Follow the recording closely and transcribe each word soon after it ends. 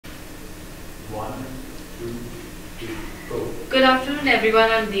One, two, three, go. Good afternoon,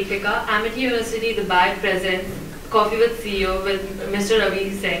 everyone. I'm Deepika. Amity University, the BAT presents Coffee with CEO with Mr.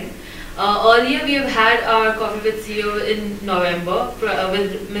 Ravi Singh. Earlier, we have had our Coffee with CEO in November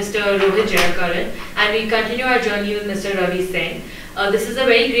with Mr. Rohit Jayakaran, and we continue our journey with Mr. Ravi Singh. This is a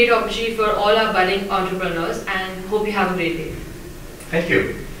very great opportunity for all our budding entrepreneurs, and hope you have a great day. Thank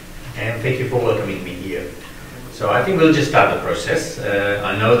you, and thank you for welcoming me here. So I think we'll just start the process.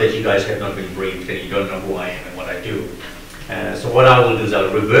 I know that you guys have not been briefed and you don't know who I am and what I do. So what I will do is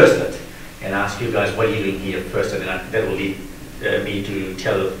I'll reverse that and ask you guys what you're doing here first, and then that will lead me to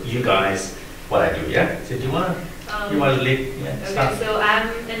tell you guys what I do. Yeah. So do you want to lead? Yeah. Start. Okay. So I'm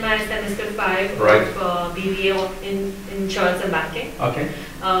in my semester 5 Right. of BBA in insurance and banking. Okay.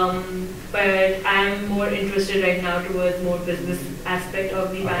 But I'm more interested right now towards more business aspect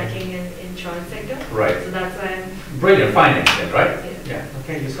of the Okay. banking and insurance sector. Right. So that's why I'm Brilliant. Finance then, right? Yeah. Yeah.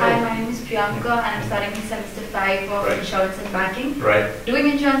 Okay. You Hi, my name is Priyanka and I'm studying semester 5 of Right. insurance and banking. Right. Doing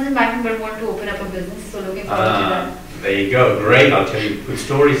insurance and banking but want to open up a business, so looking forward to that. There you go. Great. I'll tell you good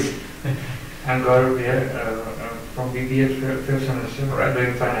stories. I'm Gaurav here from BBA fifth semester, Right.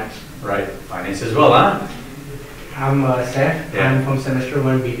 doing finance. Right. Finance as well, huh? I'm Seth. Yeah. I'm from semester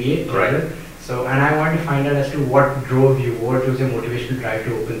 1 BBA. Right. So, and I want to find out as to what drove you, what was your motivational drive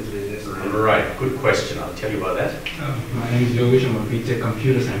to open this business? Right. Good question. I'll tell you about that. My name is Yogesh. I'm a BTech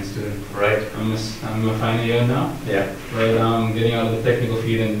computer science student. Right. I'm a final year now, Yeah. but I'm getting out of the technical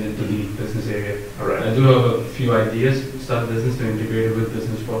field and into the business area. All right. I do have a few ideas, start a business to integrate it with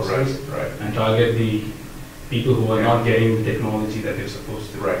business Right. processes Right. and target the people who are not getting the technology that they're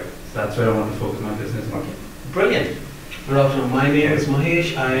supposed to. Right. So that's where I want to focus my business on. Okay. Brilliant. Good afternoon. My name is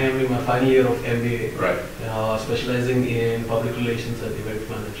Mahesh. I am in my final year of MBA, Right. specializing in public relations and event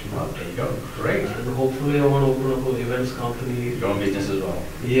management. Well, there you go. Great. And hopefully, I want to open up an events company. Your own business as well.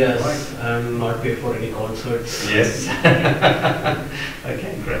 Yes, Right. and not pay for any concerts. Yes.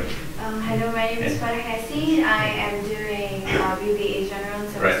 Okay, great. Hello, my name is Farah Hassi. I am doing BBA General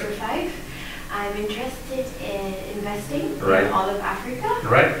Semester 5. I'm interested in investing Right. in all of Africa,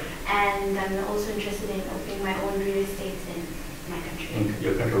 Right. and I'm also interested in opening my own real estate in my country, In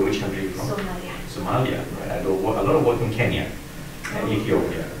your country, which country are you from? Somalia. Somalia. Right. I do a lot of work in Kenya and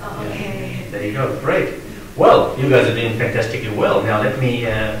Ethiopia. Oh, okay. There you go. Great. Well, you guys are doing fantastically well. Now let me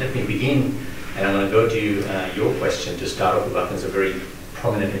begin, and I'm going to go to your question to start off with. I think it's a very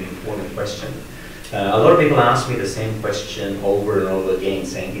prominent and important question. A lot of people ask me the same question over and over again,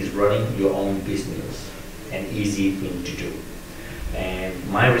 saying, is running your own business an easy thing to do? And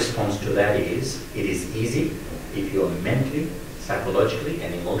my response to that is, it is easy if you're mentally, psychologically,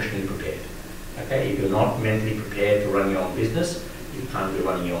 and emotionally prepared. Okay, if you're not mentally prepared to run your own business, you can't be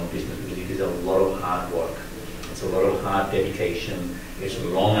running your own business because it is a lot of hard work. It's a lot of hard dedication. It's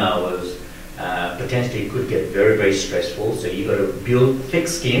long hours. Potentially, it could get very, very stressful. So you've got to build thick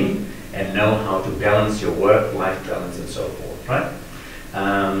skin and know how to balance your work-life balance and so forth, right?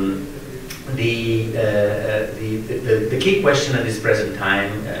 The key question at this present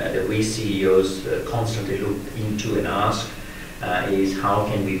time that we CEOs constantly look into and ask is how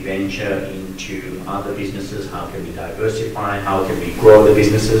can we venture into other businesses, how can we diversify, how can we grow the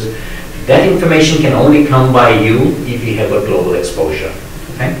businesses. That information can only come by you if you have a global exposure,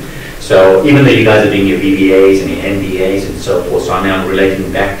 okay? So even though you guys are doing your BBAs and your MBAs and so forth, so now I'm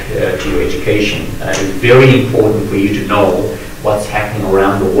relating back to your education, it's very important for you to know what's happening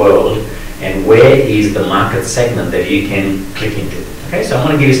around the world and where is the market segment that you can click into. Okay, so I'm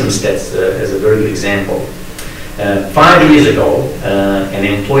going to give you some stats as a very good example. 5 years ago, an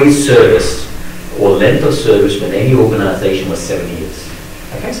employee service or length of service with any organization was 7 years.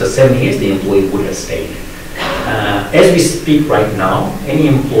 Okay, so 7 years the employee would have stayed. As we speak right now, any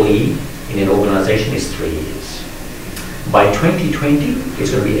employee in an organization is 3 years. By 2020,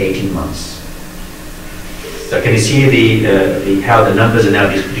 it's going to be 18 months. So can you see how the numbers are now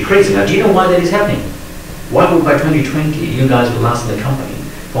decreasing? Now, do you know why that is happening? Why would by 2020 you guys will last in the company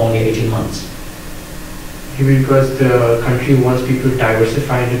for only 18 months? Maybe because the country wants people to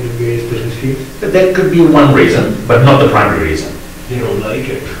diversify into various business fields. But that could be one reason, but not the primary reason. They don't like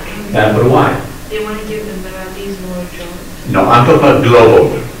it. But why? They want to give the Marathis more jobs. No, I'm talking about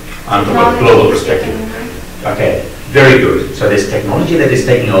global. I'm talking about global perspective. Okay, very good. So there's technology that is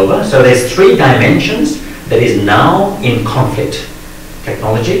taking over. So there's 3 dimensions that is now in conflict.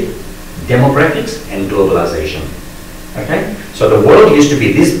 Technology, demographics, and globalization. Okay? So the world used to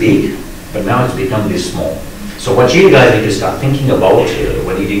be this big, but now it's become this small. So what you guys need to start thinking about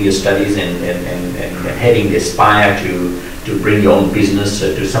when you're doing your studies and having the aspire to bring your own business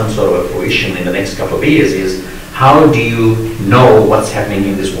to some sort of a fruition in the next couple of years is how do you know what's happening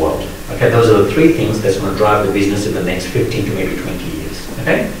in this world? Okay, those are the three things that's going to drive the business in the next 15 to maybe 20 years.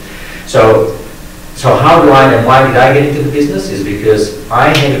 Okay, so how do I and why did I get into the business? Is because I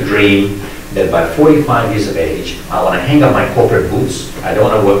had a dream that by 45 years of age, I want to hang up my corporate boots. I don't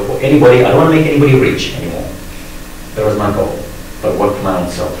want to work for anybody. I don't want to make anybody rich anymore. That was my goal, but work for my own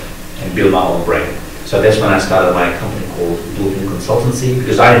self and build my own brand. So that's when I started my company called Blueprint Consultancy,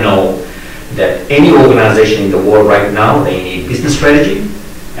 because I know that any organization in the world right now, they need business strategy,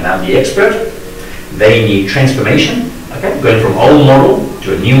 and I'm the expert. They need transformation, okay, going from old model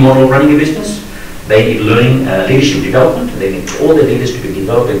to a new model of running a business. They need learning, leadership development. They need all their leaders to be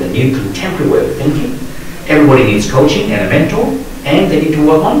developed in the new contemporary way of thinking. Everybody needs coaching and a mentor, and they need to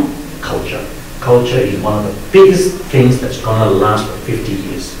work on culture. Culture is one of the biggest things that's going to last for 50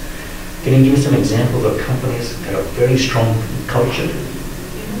 years. Can you give me some examples of companies that have very strong culture?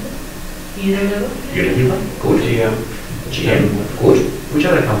 Unilever, good. GM, good. Which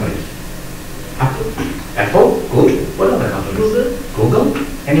other companies? Apple, good. What other companies? Google.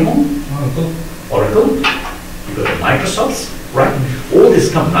 Any more? Oracle. You got the Microsofts, right? All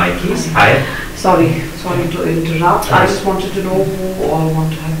these companies, Sorry to interrupt. I just wanted to know who all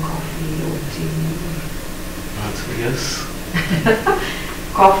want to have coffee or tea. Answer yes.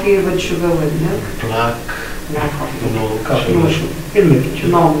 Coffee with sugar, with milk. Black. Black coffee. No. Coffee. No No sugar. sugar.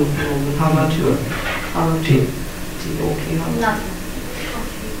 Normal. How about you? Tea. Tea. Okay. How about Nothing.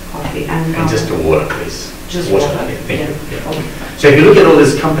 coffee and just the water, please. Just water. water. Yeah, thank you. Yeah. Yeah. Okay. So if you look at all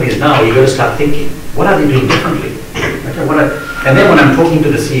these companies now, you've got to start thinking, what are they doing differently? Okay, and then when I'm talking to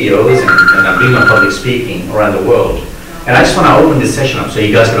the CEOs and I'm doing my public speaking around the world, and I just want to open this session up so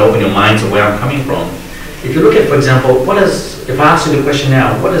you guys can open your minds of where I'm coming from. If you look at, for example, if I ask you the question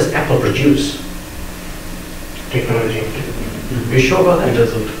now, what does Apple produce? Technology. You sure about It that?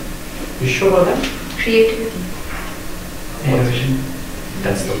 doesn't. You sure about that? Creativity. Innovation.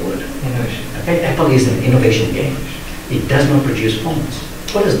 That's the word. Innovation. Okay, Apple is an innovation game. It does not produce phones.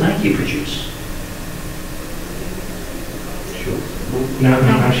 What does Nike produce? Sure. No,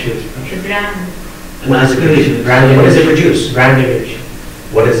 not shoes. The brand. What does it produce? Brand What does it image. produce? Brand image.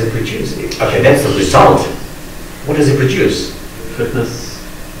 What does it produce? Okay, that's the result. What does it produce? Fitness.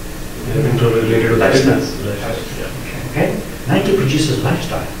 Related to Lifestyle. fitness. Okay, Nike produces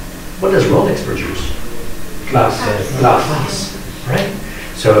lifestyle. What does Rolex produce? Glass. Glass. Right?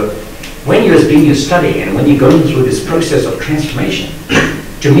 So when you're doing your study and when you're going through this process of transformation,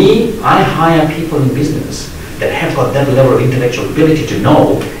 to me, I hire people in business that have got that level of intellectual ability to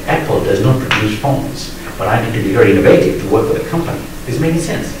know Apple does not produce phones, but I need to be very innovative to work with a company. Is it making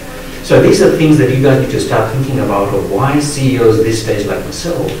sense? So these are things that you guys need to start thinking about of why CEOs these days like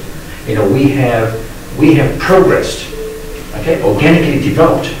myself, we have progressed, okay, organically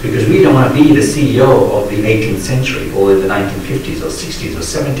developed, because we don't want to be the CEO of the 18th century or in the 1950s or 60s or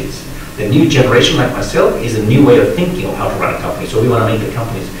 70s. The new generation like myself is a new way of thinking of how to run a company. So we want to make the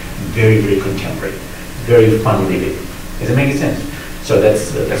companies very, very contemporary, very fun living. Is it making sense? So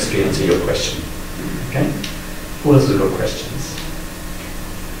that's to answer your question. Okay? Who else has got questions?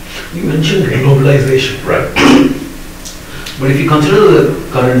 You mentioned globalization. Right. But if you consider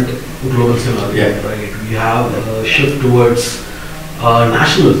the current global scenario, Yeah. right, we have a shift towards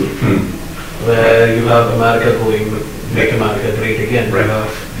nationalism, Hmm. where you have America going, make America great again. Right. You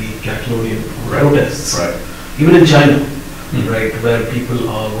have the Catalonian Right. protests. Right. Even in China, Hmm. right, where people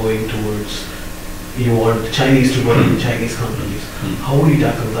are going towards, you want Chinese to work in Chinese companies. Hmm. How do you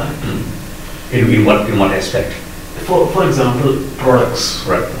tackle that? In what aspect? For example, products.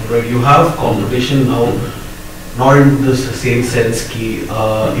 Right. Right. You have competition now, not in the same sense ki,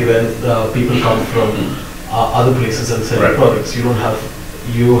 even people come from other places and sell Right. products.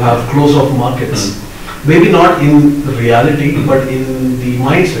 You have closed off markets. Maybe not in reality, but in the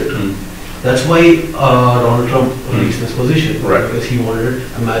mindset. That's why Donald Trump reached this position, Right. because he wanted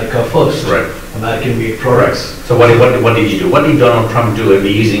America first, Right. American-made products. So what did you do? What did Donald Trump do? And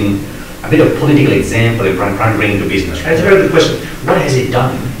we're using a bit of political example and trying to bring into business. That's a very good question. What has he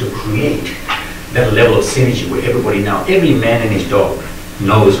done to create that level of synergy where everybody now, every man and his dog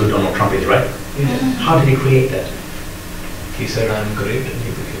knows who Donald Trump is, right? How did he create that? He said, "I'm great," and he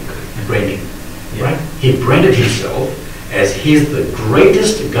became great. Branding, Yeah. right? He branded himself as he's the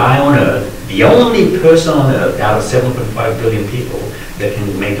greatest guy on earth, the only person on earth out of 7.5 billion people that can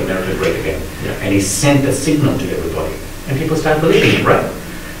make America great again. Yeah. And he sent a signal to everybody. And people start believing him, right?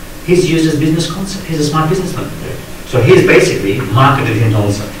 He's used his business concept. He's a smart businessman. So he's basically marketed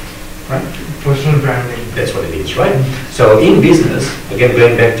himself, right? Personal branding. That's what it is, right? So in business, again,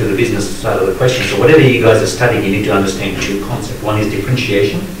 going back to the business side of the question, so whatever you guys are studying, you need to understand two concepts. One is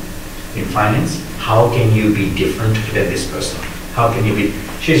differentiation in finance. How can you be different than this person? How can you be,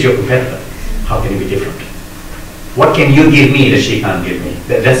 she's your competitor. How can you be different? What can you give me that she can't give me?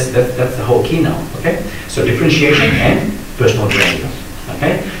 That's the whole key now, okay? So differentiation and personal branding,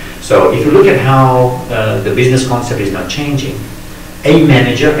 okay? So if you look at how the business concept is now changing, a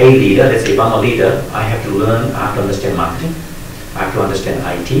manager, a leader, let's say if I'm a leader, I have to learn, I have to understand marketing, I have to understand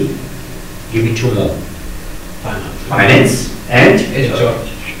IT. Give me two more. Finance and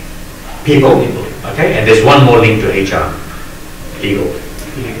people. Okay, and there's one more link to HR, legal.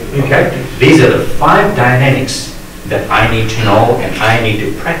 Okay, these are the 5 dynamics that I need to know and I need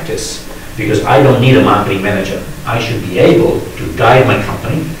to practice, because I don't need a marketing manager. I should be able to guide my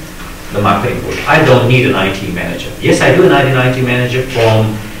company, the marketing push. I don't need an IT manager. Yes, I do need an IT manager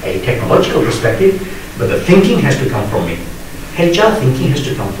from a technological perspective, but the thinking has to come from me. HR thinking has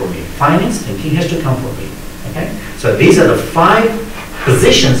to come from me. Finance thinking has to come from me. Okay, so these are the 5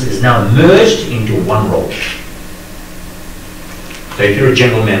 positions is now merged into one role. So if you're a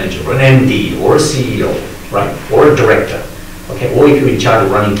general manager, or an MD, or a CEO, right, or a director, okay, or if you're in charge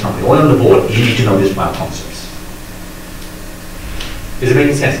of running a company, or on the board, you need to know these 5 concepts. Is it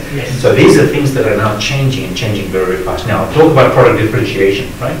making sense? Yes. So these are things that are now changing and changing very, very fast. Now, talk about product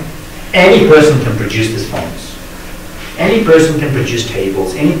differentiation, right? Any person can produce these phones. Any person can produce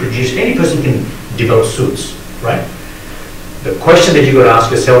tables. Any person can develop suits, right? The question that you got to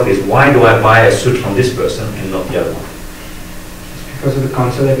ask yourself is, why do I buy a suit from this person and not the other one? Because of the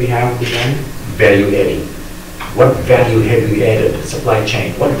concept that we have with them. Value adding. What value have you added? Supply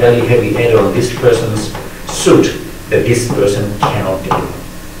chain. What value have you added on this person's suit that this person cannot deliver?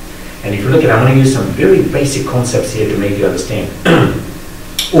 And if you look at it, I'm going to use some very basic concepts here to make you understand.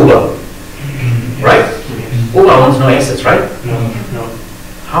 Uber, right? Uber owns no assets, right? No.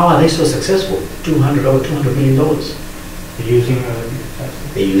 How are they so successful? Over $200 million.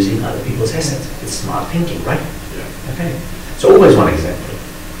 They're using other people's assets. It's smart thinking, right? Yeah. Okay. So Uber is one example.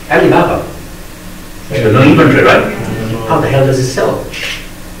 Alibaba. There's no inventory, right? How the hell does it sell?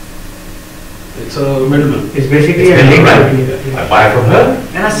 It's a middleman. It's basically It's a link right? between I buy from her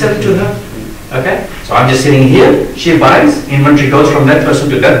and I sell it to her. Okay? So I'm just sitting here, she buys, inventory goes from that person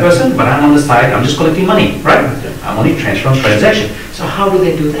to that person, but I'm on the side, I'm just collecting money, right? I'm only transferring transaction. So how do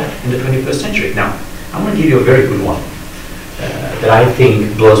they do that in the 21st century? Now, I'm going to give you a very good one that I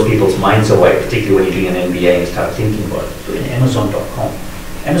think blows people's minds away, particularly when you're doing an MBA and start thinking about it. Look at Amazon.com.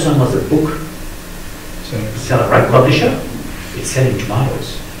 Amazon was a book seller, right? Publisher. It's selling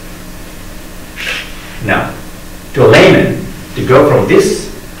tomatoes. Now, to a layman, to go from this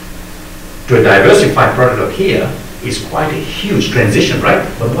to a diversified product of here is quite a huge transition, right?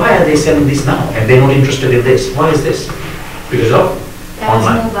 But why are they selling this now and they're not interested in this? Why is this? Because of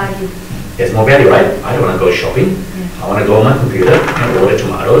online. More value. There's more value, right? I don't want to go shopping. I want to go on my computer and order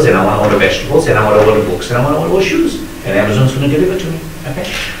tomatoes, and I want to order vegetables, and I want to order books, and I want to order shoes. And Amazon's going to deliver to me. Okay?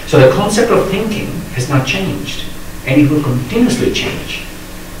 So the concept of thinking has not changed, and it will continuously change.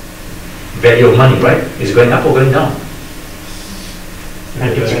 Value of money, right? Is it going up or going down?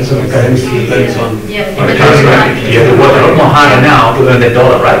 It depends on the currency. Depends on. Yes. On the currency, right? You have to work a lot more harder now to earn that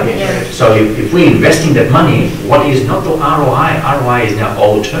dollar, right? Yes. So if we're investing that money, what is not the ROI? ROI is now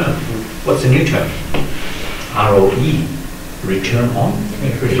old term. What's the new term? ROE, return on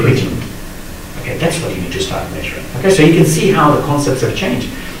investment. Okay, that's what you need to start measuring. Okay, so you can see how the concepts have changed.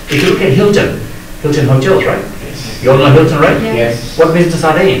 If you look at Hilton Hotels, right? Yes. You all know Hilton, right? Yes. What business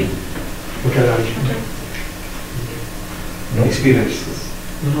are they in? Hotel management. No. Experiences.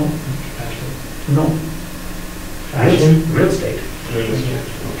 No. No. Fashion. Real estate.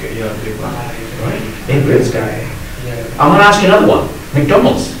 Okay, yeah, big one. Right? In real estate. Yeah. I'm going to ask you another one.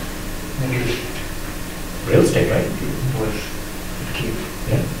 McDonald's. Real estate, right?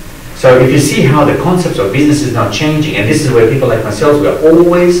 Yeah. So if you see how the concepts of business is now changing, and this is where people like myself,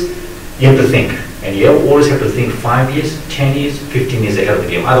 you have to think. And you always have to think 5 years, 10 years, 15 years ahead of the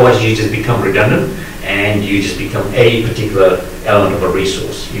game. Otherwise you just become redundant and you just become a particular element of a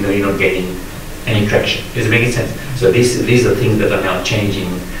resource. You know, you're not getting any traction. Does it make sense? So these are things that are now changing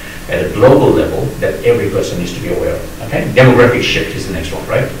at a global level that every person needs to be aware of. Okay? Demographic shift is the next one,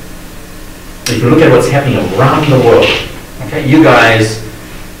 right? If you look at what's happening around the world, okay, you guys,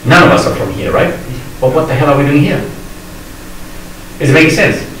 none of us are from here, right? But what the hell are we doing here? Is it making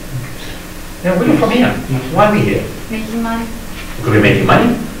sense? Yeah, we're from here. Why are we here? Making money. It could be making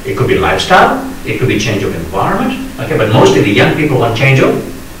money, it could be lifestyle, it could be change of environment, okay, but mostly the young people want change of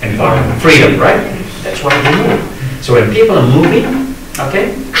environment, freedom, right? That's why they move. So when people are moving,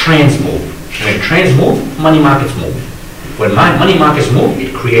 okay, trends move. When trends move, money markets move. When money markets move,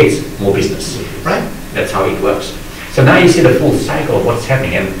 it creates more business, right? That's how it works. So now you see the full cycle of what's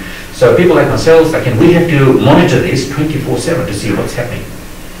happening. And So people like ourselves, we have to monitor this 24/7 to see what's happening.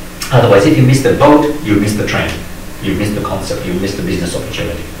 Otherwise, if you miss the boat, you miss the trend, you miss the concept, you miss the business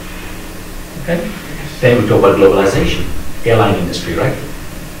opportunity. Okay? Then we talk about globalization, airline industry, right?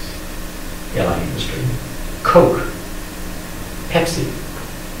 Airline industry. Coke, Pepsi,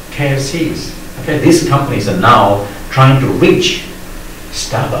 KFCs. Okay, these companies are now trying to reach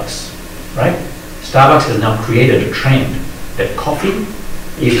Starbucks, right? Starbucks has now created a trend that coffee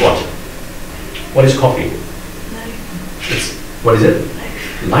is what? What is coffee? It's, what is it?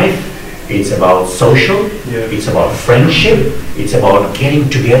 Life. It's about social, it's about friendship, it's about getting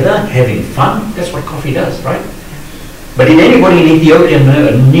together, having fun. That's what coffee does, right? But did anybody in Ethiopia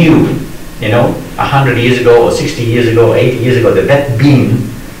knew, 100 years ago or 60 years ago or 80 years ago that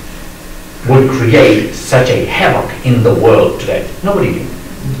bean would create such a havoc in the world today? Nobody knew.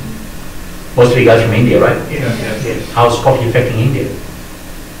 Most of you guys from India, right? Yes. How's coffee affecting India?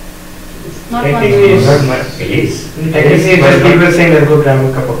 Not Technically, one. not much. It is. Technically, just people saying let's go grab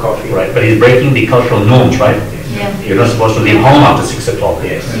a cup of coffee. Right, but it's breaking the cultural norms, right? Yeah. You're not supposed to leave home after 6 o'clock.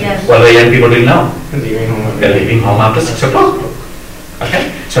 Yes. Yes. What are the young people doing now? Leaving home. They're leaving home after 6 o'clock.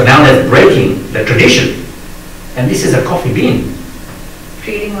 Okay? So now they're breaking the tradition. And this is a coffee bean.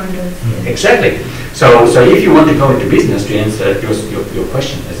 Creating wonders. Exactly. So if you want to go into business, to answer your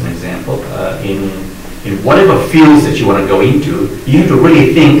question as an example, in whatever fields that you want to go into, you have to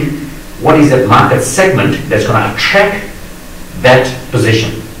really think, what is that market segment that's going to attract that position,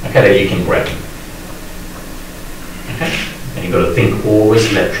 okay, that you can grab. Okay? And you've got to think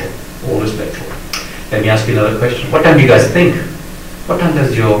always lateral, always lateral. Let me ask you another question. What time do you guys think? What time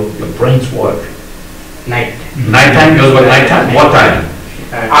does your brains work? Night. Nighttime goes what nighttime? What time?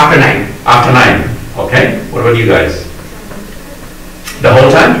 After 9. After 9. Okay. What about you guys? The whole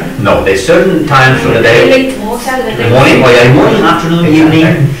time? No. There's certain times for the day. Like most of the Morning, or yeah, morning, afternoon, evening.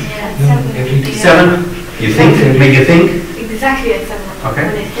 Yeah, 7. You think? Make you think? Exactly at 7. Okay.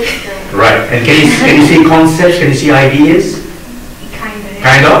 When it hits the Right. And can you see concepts? Can you see ideas? kind of.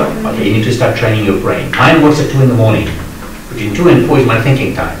 Kind of? Okay. You need to start training your brain. Mine works at 2 in the morning. Between 2 and 4 is my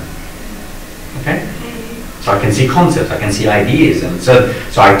thinking time. Okay. So I can see concepts, I can see ideas, and so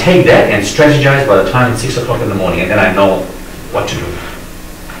I take that and strategize by the time it's 6 o'clock in the morning, and then I know what to do.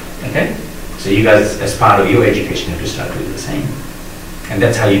 Okay? So you guys, as part of your education, have to start doing the same. And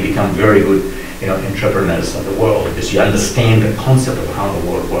that's how you become very good, entrepreneurs of the world, because you understand the concept of how the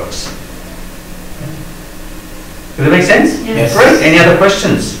world works. Does that make sense? Yes. Great. Any other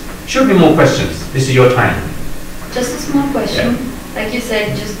questions? Should be more questions. This is your time. Just a small question. Like you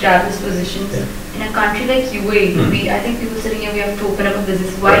said, just grab these positions. Yeah. In a country like UAE, Hmm. I think people sitting here, we have to open up a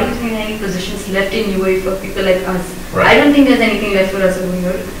business. Why do you think there are any positions left in UAE for people like us? Right. I don't think there's anything left for us over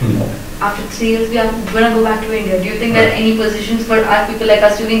here. No. After 3 years, we are going to go back to India. Do you think there are any positions for us, people like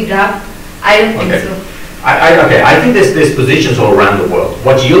us to be grabbed? I don't think Okay. so. I think there's positions all around the world.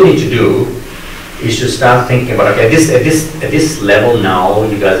 What you need to do is to start thinking about, okay, at this level now,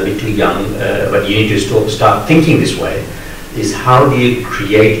 you guys are a bit too young, but you need to start thinking this way, is how do you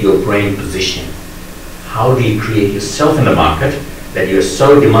create your brain positioning? How do you create yourself in the market that you're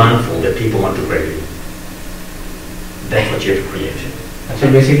so demandful that people want to grab you? That's what you have to create. So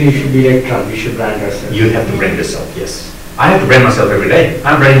basically you should be like Trump, you should brand yourself. You have to brand yourself, yes. I have to brand myself every day.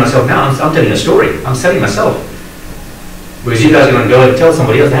 I'm branding myself now. I'm telling a story. I'm selling myself. Because you guys are going to go and tell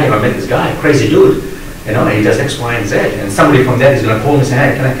somebody else, hey, I met this guy, crazy dude, and he does X, Y, and Z. And somebody from that is going to call me and say,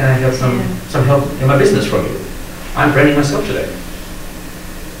 hey, can I have some help in my business from you? I'm branding myself today.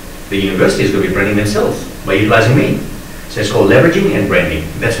 The university is going to be branding themselves by utilizing me. So it's called leveraging and branding.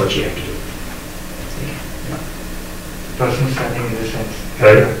 That's what you have to do. Personal branding in the sense.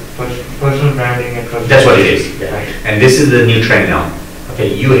 Right. Personal branding and personal. That's what it is. Right. And this is the new trend now.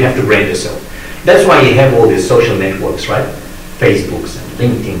 Okay, you have to brand yourself. That's why you have all these social networks, right? Facebooks and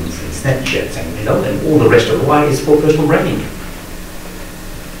LinkedIn's and Snapchats and and all the rest of it. Why? It's for personal branding.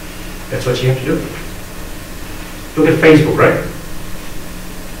 That's what you have to do. Look at Facebook, right?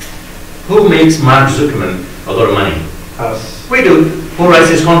 Who makes Mark Zuckerman a lot of money? Us. We do. Who writes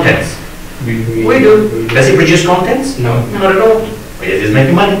his contents? We We do. Does he produce contents? No. Not at all. But yet he's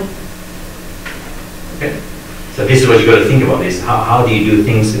making money. Okay? So this is what you got to think about this. How do you do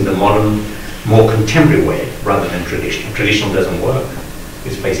things in the modern, more contemporary way rather than traditional? Traditional doesn't work.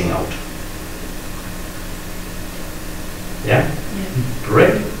 It's phasing out. Yeah?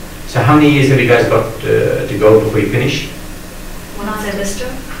 Correct. So how many years have you guys got to go before you finish? 1 semester.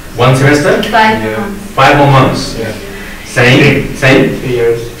 1 semester? 5 months. 5 more months? Yeah. Same? 3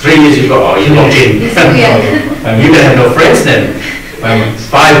 years. 3 years you've got, you're locked in. Yes, we are. You can have no friends then. 5 months.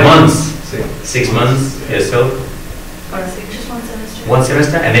 5 months. 6. 6 months yourself. Or 6, just 1 semester. 1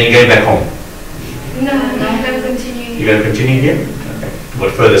 semester, and then you're going back home. No, I'm going to continue. You're going to continue here? Okay.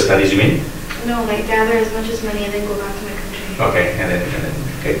 What further studies you mean? No, like gather as much as money and then go back to my country. Okay, and then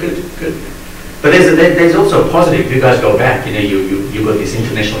okay, good. But there's also a positive. If you guys go back, you got this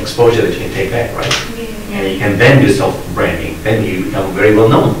international exposure that you can take back, right? Yeah. And you can then do self-branding. Then you become very well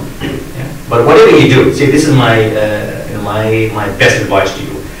known. Yeah. But whatever you do, see, this is my best advice to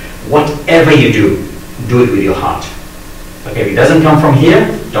you. Whatever you do it with your heart. Okay, if it doesn't come from here,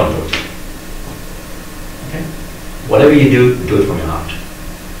 don't do it. Okay? Whatever you do it from your heart.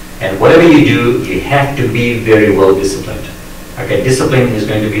 And whatever you do, you have to be very well disciplined. Okay, discipline is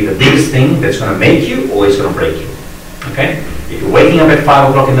going to be the biggest thing that's going to make you or it's going to break you. Okay? If you're waking up at 5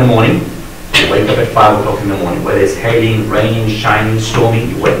 o'clock in the morning, you wake up at 5 o'clock in the morning. Whether it's hailing, raining, shining, storming,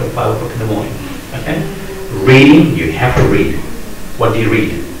 you wake up at 5 o'clock in the morning. Okay? Reading, you have to read. What do you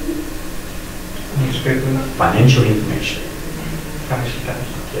read? Newspaper. Financial information. Financial Times.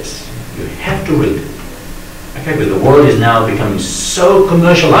 Yes, you have to read. Okay, because the world is now becoming so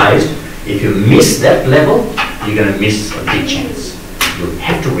commercialized. If you miss that level, you're going to miss a big chance. You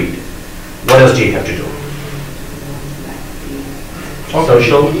have to read. What else do you have to do?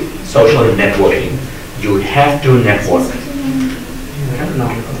 Social networking. You have to network.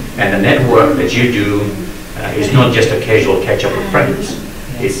 And the network that you do is not just a casual catch-up with friends.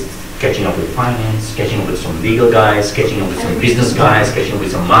 It's catching up with finance, catching up with some legal guys, catching up with some business guys, catching up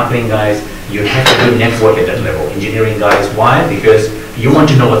with some marketing guys. You have to do network at that level. Engineering guys, why? Because you want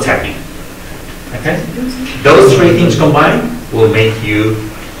to know what's happening. Okay? Those three things combined will make you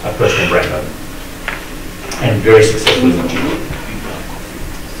a personal brander and very successful in what you do.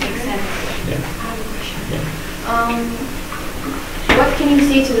 Makes sense. Yeah. I have a question. Yeah. What can you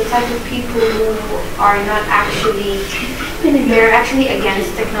say to the type of people who are not actually, they're actually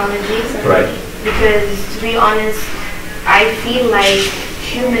against technology? Right. Because to be honest, I feel like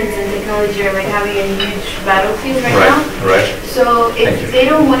humans and technology are like having a huge battlefield right now. Right. So Thank if you. they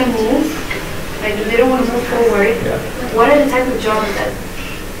don't want to move, like if they don't want to move forward, Yeah. what are the type of jobs that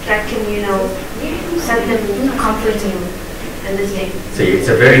can, set them comfortable in this day? See, it's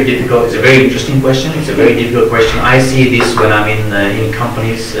a very interesting question. It's a very difficult question. I see this when I'm in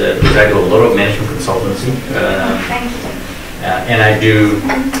companies because I do a lot of management consultancy. Thank you. And I do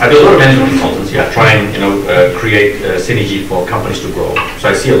a lot of management consultancy. I try and create synergy for companies to grow. So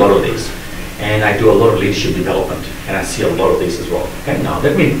I see a lot of these, and I do a lot of leadership development, and I see a lot of these as well. Okay, now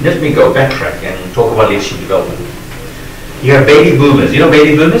let me go backtrack and talk about leadership development. You have baby boomers. You know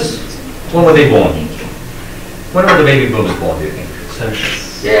baby boomers? When were they born? When were the baby boomers born? Do you think?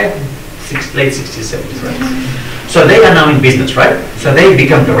 Yeah, late 60s, 70s, right? So they are now in business, right? So they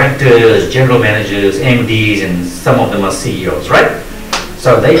become directors, general managers, MDs, and some of them are CEOs, right?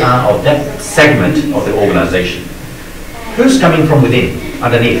 So they are of that segment of the organization. Who's coming from within,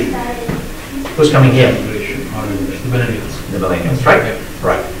 underneath? Who's coming here? The millennials. The millennials, right?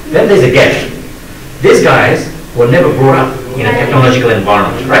 Right. Then there's a gap. These guys were never brought up in a technological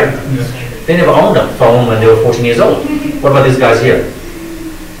environment, right? They never owned a phone when they were 14 years old. What about these guys here?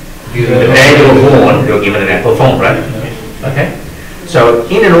 The day they were born, they were given an Apple phone, right? Okay. So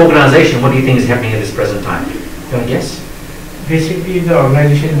in an organization, what do you think is happening at this present time? You want to guess? Basically, the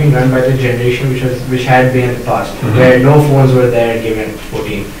organization is being run by the generation which had been in the past, where no phones were there given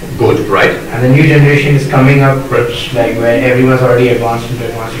 14. Good, right? And the new generation is coming up, which, like where everyone's already advanced into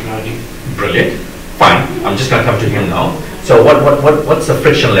advanced technology. Brilliant. Fine. I'm just going to come to him now. So what's the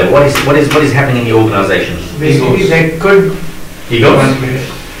friction level? What is happening in the organization? Basically, there could Egos?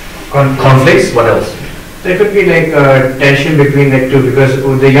 Conflicts? What else? There could be like tension between the two because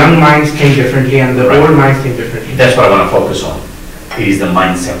the young minds think differently and the Right. old minds think differently. That's what I want to focus on. It is the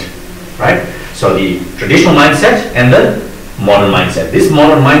mindset, right? So the traditional mindset and the modern mindset. This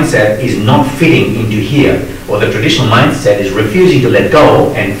modern mindset is not fitting into here, or the traditional mindset is refusing to let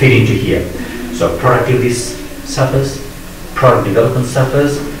go and fit into here. So productivity suffers, product development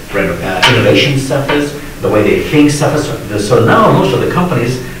suffers, innovation suffers, the way they think suffers. So now most of the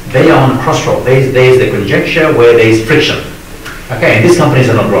companies, they are on a crossroad. There's the conjecture where there is friction. Okay, and these companies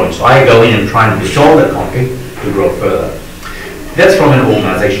are not growing. So I go in and try and resolve that conflict to grow further. That's from an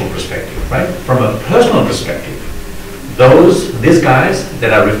organizational perspective, right? From a personal perspective, these guys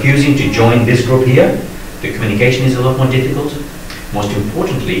that are refusing to join this group here, the communication is a lot more difficult. Most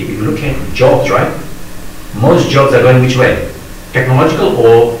importantly, if you look at jobs, right? Most jobs are going which way? Technological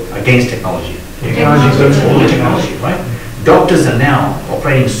or against technology? Technology, right? Doctors are now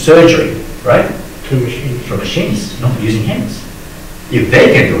operating surgery, right? Through machines, not using hands. If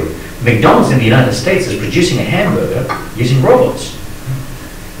they can do it, McDonald's in the United States is producing a hamburger using robots.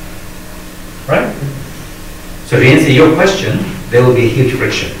 Right? So to answer your question, there will be a huge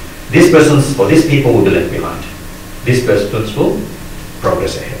friction. These persons or these people will be left behind. These persons will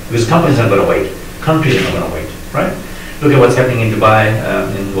progress ahead. Because companies are not going to wait. Countries are not going to wait, right? Look at what's happening in Dubai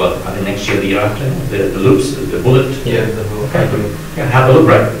in what, I think next year, the year after, the loops, the bullet. Yeah, the bullet. Okay, yeah, have a look,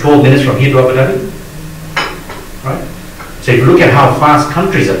 right? 12 minutes from here to Abu Dhabi, right? So if you look at how fast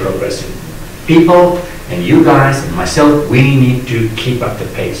countries are progressing, people and you guys and myself, we need to keep up the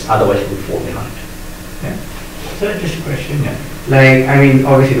pace, otherwise we'll fall behind. Yeah. So just a question. Yeah. Like, I mean,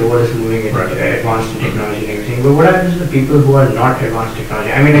 obviously the world is moving in Right. advanced technology and everything, but what happens to the people who are not advanced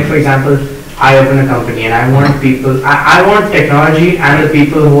technology? I mean, like for example, I open a company and I want people, I want technology and the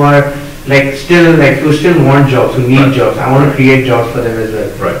people who are like still, like who still want jobs, who need Right. jobs. I want to create jobs for them as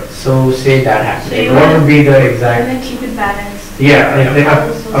well. Right. So say that happens. So you What wanna- would be the And exact, then keep it balanced. yeah, like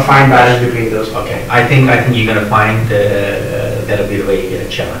a fine balance between those. Okay, I think you're going to find that a bit of a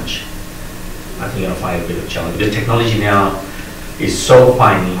challenge. I think you're going to find a bit of a challenge. The technology now is so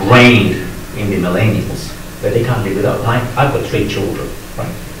fine ingrained in the millennials that they can't live without. I've got 3 children, right?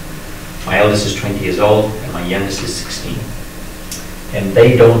 My eldest is 20 years old and my youngest is 16. And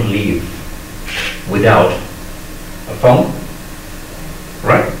they don't live without a phone,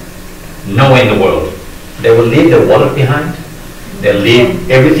 right? Nowhere in the world. They will leave their wallet behind. They'll leave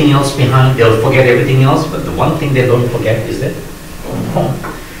everything else behind. They'll forget everything else. But the one thing they don't forget is their phone.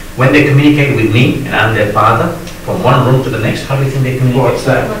 When they communicate with me and I'm their father, from one room to the next, how do you think they communicate?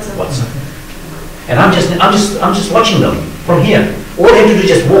 WhatsApp. WhatsApp. And I'm just watching them from here. All they have to do is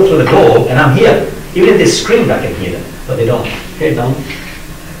just walk through the door and I'm here. Even if they scream, I can hear them. But they don't. Hey, don't.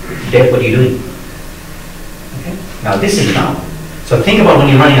 Dad, what are you doing? Okay. Now this is now. So think about when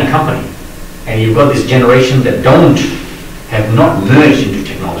you're running a company and you've got this generation that have not merged into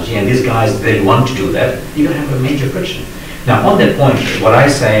technology, and these guys, they want to do that, you're going to have a major friction. Now on that point, what I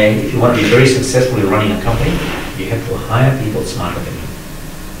say, if you want to be very successful in running a company, you have to hire people smarter than you.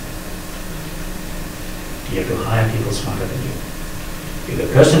 You have to hire people smarter than you. If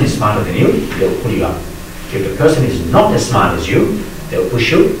the person is smarter than you, they'll pull you up. If the person is not as smart as you, they'll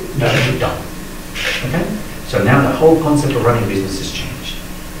push you down. Okay? So now the whole concept of running business has changed.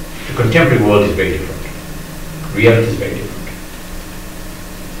 The contemporary world is very different. Reality is very different.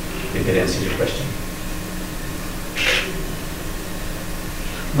 If that answers your question.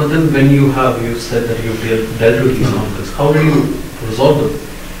 But then when you said that you've dealt with these conflicts, how do you resolve them?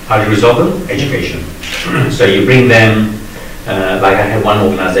 How do you resolve them? Education. So you bring them, like I had one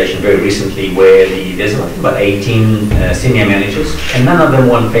organization very recently where there's about 18 senior managers and none of them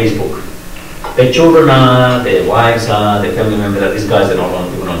were on Facebook. Their children are, their wives are, their family members are, these guys are not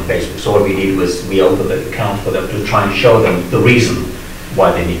even on Facebook. So what we did was we opened the account for them to try and show them the reason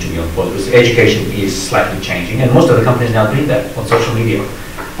why they need to be on Facebook. Because education is slightly changing and most of the companies now do that on social media.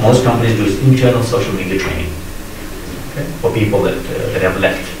 Most companies do internal social media training, okay, for people that have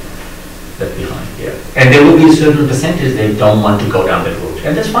left behind. Yeah. And there will be a certain percentage that don't want to go down that route.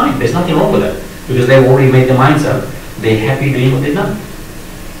 And that's fine. There's nothing wrong with that. Because they've already made their minds up. They're happy doing what they've done.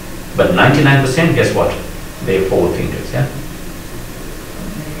 But 99%, guess what? They're forward thinkers, yeah?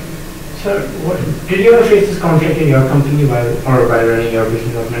 Sir, did you ever face this conflict in your company while running your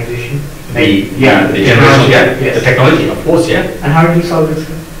business organization? The generational gap, yes. the technology, of course, yeah. And how did you solve this?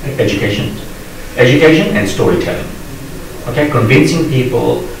 Education. Education and storytelling. Okay, convincing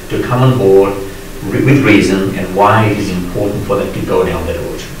people to come on board with reason and why it is important for them to go down that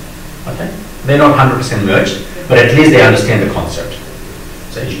road. Okay? They're not 100% merged, but at least they understand the concept.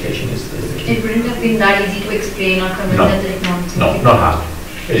 So education is the key. It wouldn't have been that easy to explain or convince No. them that technology. No, not hard.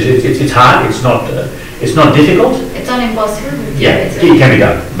 It's hard, it's not difficult. It's not impossible. But Yeah, it's it can be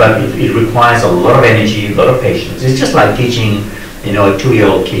done, but it requires a lot of energy, a lot of patience. It's just like teaching, a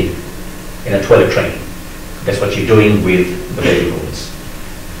 2-year-old kid in a toilet train. That's what you're doing with the baby boomers.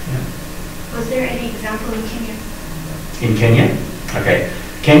 Was there any example in Kenya? In Kenya, okay.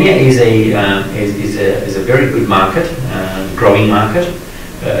 Kenya is a very good market, growing market.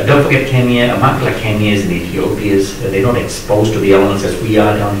 Don't forget Kenya, a market like Kenya's and Ethiopia's, they're not exposed to the elements as we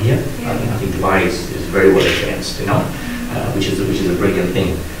are down here. I think Dubai is very well advanced, which is a brilliant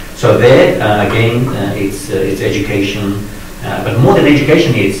thing. So there, again, it's education, but more than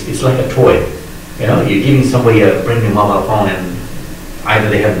education, it's like a toy. You're giving somebody a brand new mobile phone and either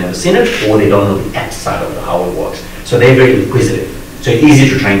they have never seen it or they don't know the app side of how it works. So they're very inquisitive. So it's easy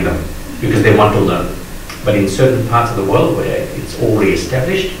to train them because they want to learn. But in certain parts of the world where it's already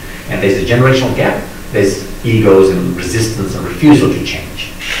established and there's a generational gap, there's egos and resistance and refusal to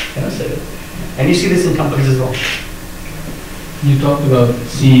change. And you see this in companies as well. You talked about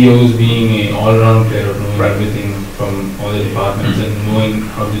CEOs being an all-round player of knowing Right. everything from all the departments and knowing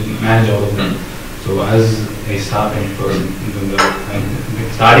how to manage all of them. So as a starting person,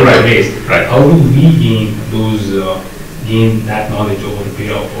 starting the race, Right. how do we gain that knowledge over a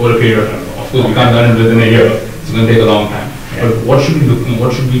period of time? Of course, we can't learn it within a year. It's going to take a long time. Yeah. But what should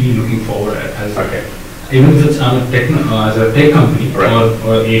we be looking forward at as Okay. even if it's as a tech company Right.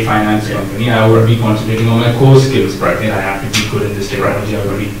 or a finance Yeah. company, I would be concentrating on my core skills. Right. I have to be good in this technology. I have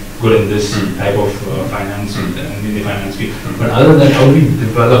to be good in this type of finance and in the finance field. But other than that, how do we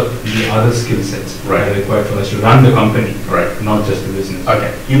develop the other skill sets Right. that are required for us to run the company, Right. not just the business?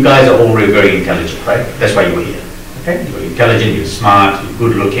 Okay, you guys are all very intelligent, right? That's why you're here. Okay, you're intelligent, you're smart, you're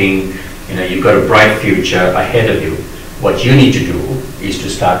good looking, you've got a bright future ahead of you. What you need to do is to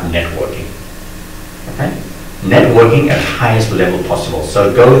start networking. Okay, networking at the highest level possible.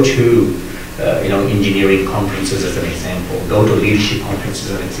 So go to engineering conferences as an example. Go to leadership conferences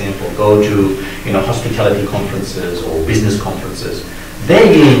as an example. Go to hospitality conferences or business conferences. There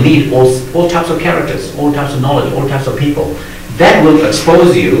you will meet all types of characters, all types of knowledge, all types of people. That will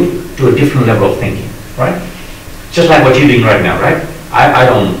expose you to a different level of thinking, right? Just like what you're doing right now, right? I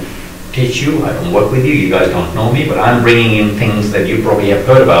don't teach you, I don't work with you, you guys don't know me, but I'm bringing in things that you probably have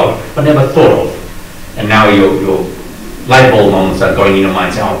heard about but never thought of. And now your light bulb moments are going in your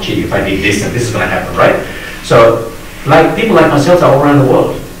mind saying, oh gee, if I did this and this is going to happen, right? So people like myself are all around the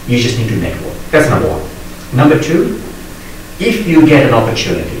world. You just need to network. That's number one. Number two, if you get an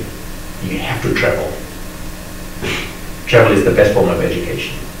opportunity, you have to travel. Travel is the best form of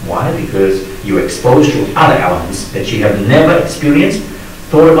education. Why? Because you're exposed to other elements that you have never experienced,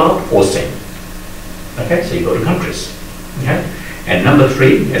 thought about, or seen. Okay, so you go to countries. Okay, and number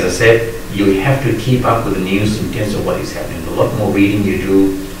three, as I said, you have to keep up with the news in terms of what is happening. The lot more reading you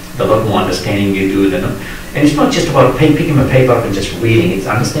do, the lot more understanding you do. And it's not just about picking a paper up and just reading. It's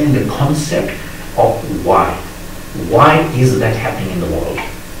understanding the concept of why. Why is that happening in the world?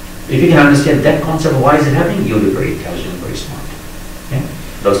 If you can understand that concept of why is it happening, you'll be very intelligent, very smart. Yeah?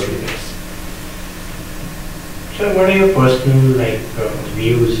 Those three things. So what are your personal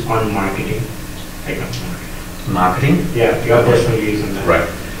views on marketing? Marketing? Yeah, your personal views on that. Right.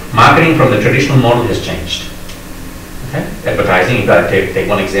 Marketing from the traditional model has changed. Okay? Advertising, you've got to take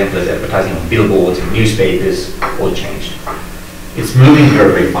one example as advertising on billboards and newspapers, all changed. It's moving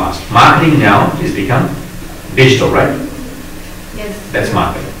very, very fast. Marketing now has become digital, right? Yes. That's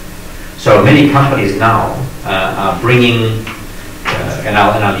marketing. So many companies now are bringing, and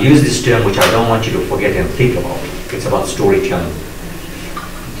I'll use this term which I don't want you to forget and think about. It's about storytelling.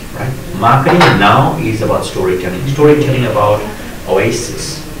 Right? Marketing now is about storytelling. Storytelling about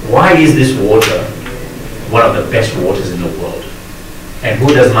Oasis. Why is this water one of the best waters in the world? And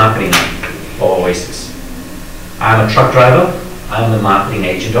who does marketing for Oasis? I'm a truck driver. I'm the marketing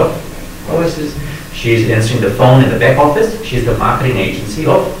agent of Oasis. She's answering the phone in the back office. She's the marketing agency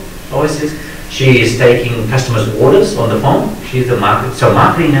of Oasis. She is taking customers' orders on the phone. She's the market. So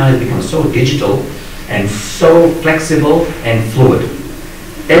marketing now has become so digital and so flexible and fluid.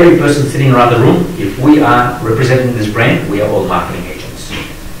 Every person sitting around the room, if we are representing this brand, we are all marketing agents.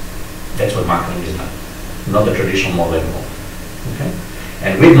 That's what marketing is now, not the traditional model anymore. Okay?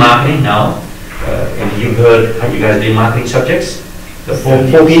 And with marketing now, and you've heard how you guys do marketing subjects, the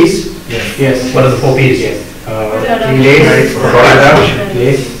four P's. Yes. Yes. What are the four P's? Yes. Place, product,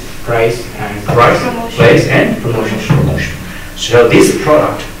 place, price, and price, place, and promotion. So this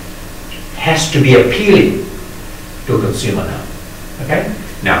product has to be appealing to a consumer now. Okay?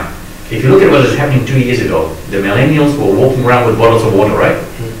 Now, if you look at what was happening 2 years ago, the millennials were walking around with bottles of water, right?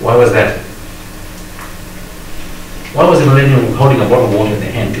 Why was that? Why was a millennial holding a bottle of water in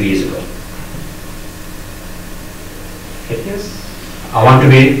their hand 2 years ago? Fitness? I want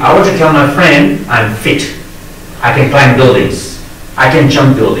to tell my friend I'm fit. I can climb buildings. I can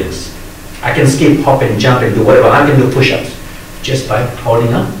jump buildings. I can skip, hop and jump and do whatever. I can do push-ups just by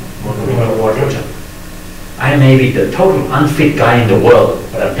holding up water. I may be the total unfit guy in the world,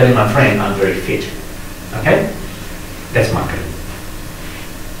 but I'm telling my friend I'm very fit. Okay? That's marketing.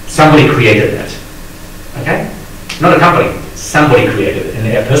 Somebody created that. Okay? Not a company. Somebody created it. And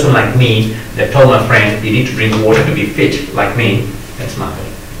a person like me that told my friend, you need to drink water to be fit like me, that's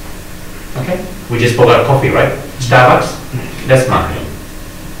marketing. Okay? We just spoke about coffee, right? Starbucks, that's marketing.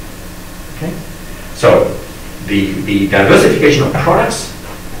 Okay? So, the diversification of products,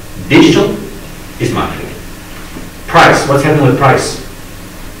 digital, is marketing. Price, what's happening with price?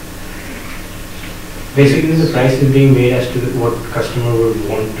 Basically, the price is being made as to what customer would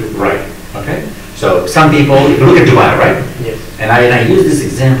want to buy. Right. Okay. So some people, if you look at Dubai, right? Yes. And I use this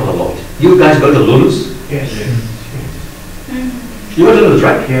example a lot. You guys go to Lulu's? Yes. You go to Lulu's,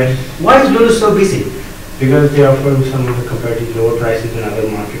 right? Yes. Why is Lulu's so busy? Because they offer some of the comparatively lower prices than other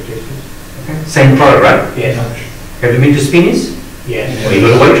marketplaces. Okay. Same product, right? Yes. Have you been to Spinneys? Yes. Or you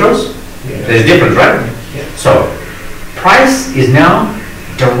go to Waitrose? Yes. There's difference, right? Yes. So, price is now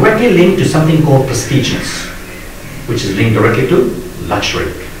directly linked to something called prestigious, which is linked directly to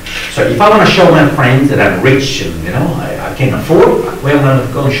luxury. So if I want to show my friends that I'm rich and I can afford, where am I going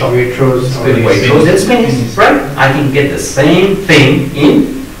to go and shop? Waitrose. Waitrose and Spinneys, right? I can get the same thing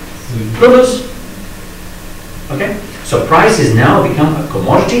in Plymouth. Okay? So price has now become a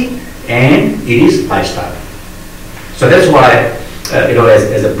commodity and it is lifestyle. So that's why,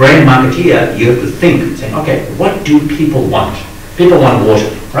 as a brand marketeer, you have to think, saying, okay, what do people want? People want water,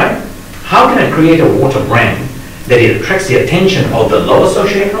 right? How can I create a water brand that it attracts the attention of the lower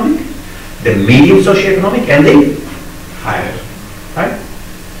socioeconomic, the medium socioeconomic, and the higher, right?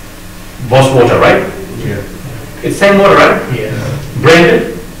 Boss water, right? Yeah. It's same water, right? Yes.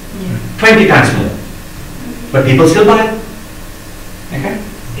 Branded, 20 times more. But people still buy it. Okay?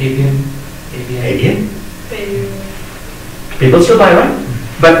 ABM. ABM. People still buy, right?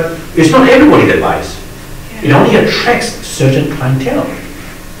 But it's not everybody that buys. It only attracts certain clientele,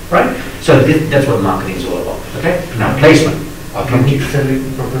 right? So that's what marketing is all about. Okay? Now placement. Unique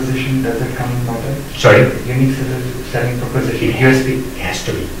selling proposition, does it come in order? Sorry? Unique selling proposition, USP. It has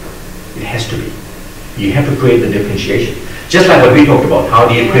to be. It has to be. You have to create the differentiation. Just like what we talked about. How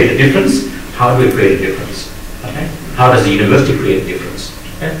do you create a difference? How do we create a difference? Okay? How does the university create a difference?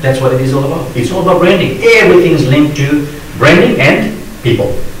 Okay? That's what it is all about. It's all about branding. Everything is linked to branding and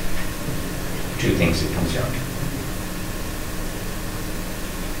people. Two things it comes down to.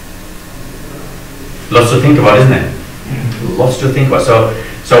 Lots to think about, isn't it? Lots to think about.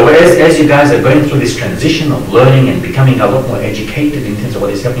 So as you guys are going through this transition of learning and becoming a lot more educated in terms of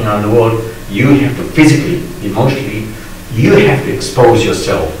what is happening around the world, you have to physically, emotionally, you have to expose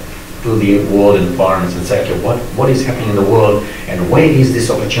yourself to the world environments and say, okay, what is happening in the world and where is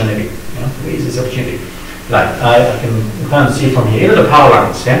this opportunity? Where is this opportunity? Like I can kind of see from here, the power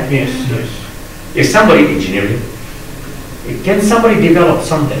lines, yeah? Yes, yes. If somebody engineering, can somebody develop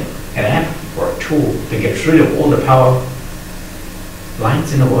something, an app or a tool to get rid of all the power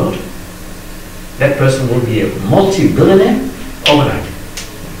lines in the world? That person will be a multi-billionaire overnight.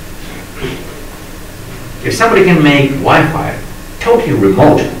 If somebody can make Wi-Fi totally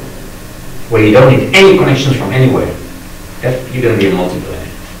remote, where you don't need any connections from anywhere, you're going to be a multi-billionaire.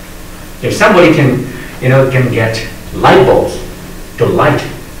 If somebody can get light bulbs to light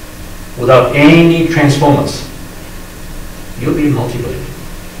without any transformers, you'll be a multi-billionaire.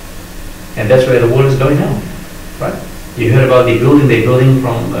 And that's where the world is going now, right? You heard about the building they're building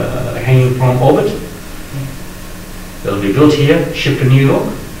from hanging from orbit. They'll be built here, shipped to New York.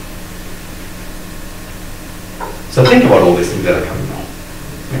 So think about all these things that are coming now.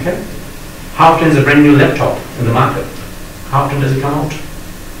 Okay? How often is a brand new laptop in the market? How often does it come out?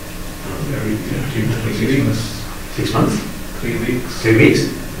 Every 6 months. 6 months? 3 weeks. 3 weeks?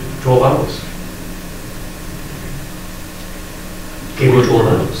 12 hours. Cable 12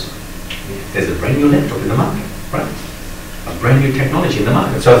 hours. There's a brand new laptop in the market, right? A brand new technology in the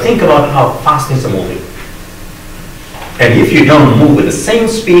market. So think about how fast things are moving. And if you don't move with the same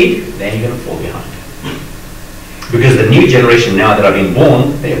speed, then you're going to fall behind. Because the new generation now that are being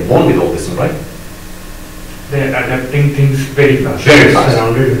born, they are born with all this, right? They're adapting things very fast. Very fast.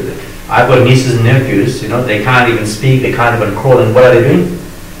 Surrounded with it. I've got nieces and nephews, they can't even speak, they can't even crawl, and what are they doing?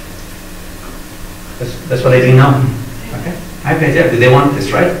 That's what they're doing now. Okay? I bet you, they want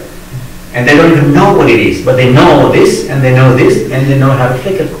this, right? And they don't even know what it is, but they know this, and they know this, and they know how to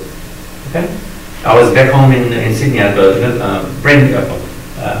flick it. Okay? I was back home in Sydney, I had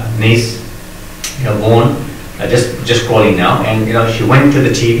a niece, born, just crawling now, and she went to the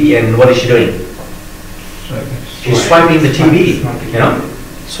TV, and what is she doing? She's swiping the TV,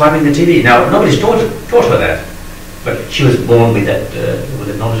 swiping the TV. Now nobody's taught her that, but she was born with that with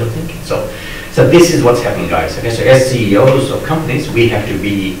the knowledge of thinking. So this is what's happening, guys. Okay, so as CEOs of companies, we have to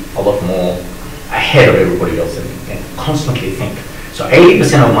be a lot more ahead of everybody else and constantly think. So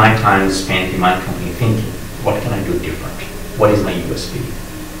 80% of my time is spent in my company thinking, what can I do different? What is my USP?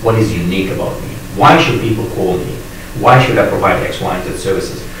 What is unique about me? Why should people call me? Why should I provide X, Y, and Z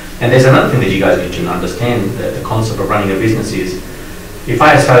services? And there's another thing that you guys need to understand, the concept of running a business is, if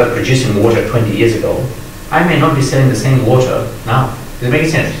I started producing water 20 years ago, I may not be selling the same water now. Does it make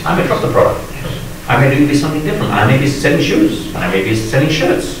sense? I may drop the product. I may do something different. I may be selling shoes. I may be selling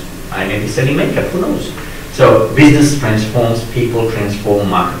shirts. I may be selling makeup. Who knows? So business transforms, people transform,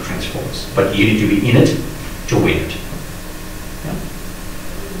 market transforms. But you need to be in it to win it. Yeah?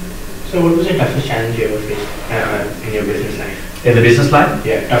 So what was the toughest challenge you ever faced in your business life? In the business life?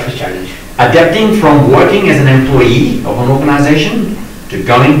 Yeah, toughest challenge. Adapting from working as an employee of an organization to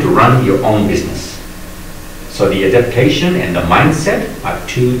going to run your own business. So the adaptation and the mindset are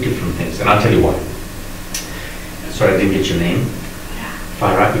two different things, and I'll tell you why. Sorry, I didn't get your name.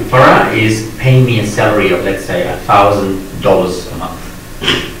 Farah. If Farah is paying me a salary of, let's say, $1,000 a month,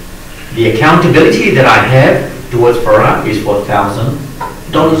 the accountability that I have towards Farah is for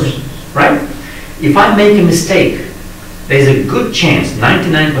 $1,000, right? If I make a mistake, there's a good chance,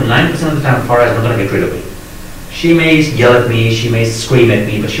 99.9% of the time, Farah is not going to get rid of me. She may yell at me, she may scream at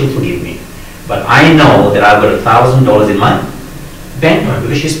me, but she'll forgive me. But I know that I've got $1,000 in my bank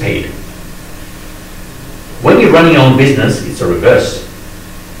because she's paid. When you're running your own business, it's a reverse.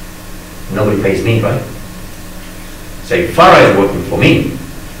 Nobody pays me, right? So if Farah is working for me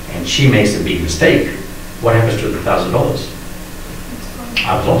and she makes a big mistake, what happens to the $1,000?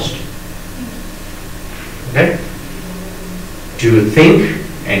 I've lost. Okay? To think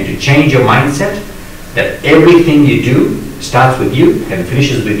and to change your mindset that everything you do starts with you and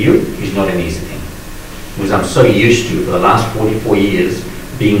finishes with you is not an easy thing. Because I'm so used to, for the last 44 years,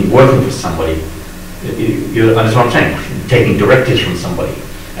 working for somebody. You understand what I'm saying? Taking directives from somebody,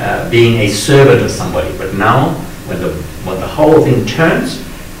 being a servant of somebody. But now, when the whole thing turns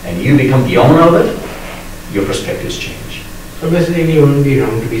and you become the owner of it, your perspectives change. So basically, you wouldn't be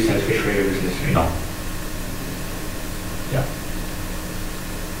wrong to be selfish for your business, right? No. Yeah.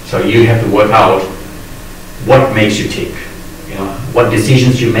 So you have to work out what makes you tick. You know, what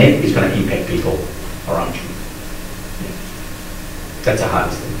decisions you make is going to impact people around you. Yeah. That's the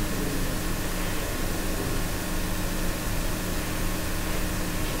hardest thing.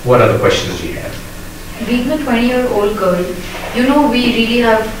 What other questions do you have? Being a 20-year-old girl, you know, we really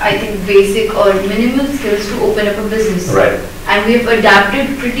have, I think, basic or minimal skills to open up a business. Right. And we've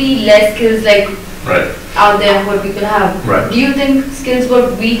adapted pretty less skills like right. out there what people have. Right. Do you think skills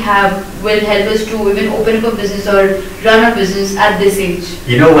what we have will help us to even open up a business or run a business at this age?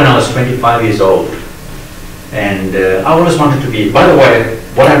 You know, when I was 25 years old, and I always wanted to be, by the way,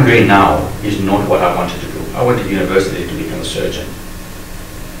 what I'm doing now is not what I wanted to do. I went to university to become a surgeon.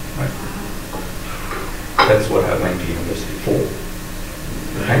 Right. That's what I went to university for.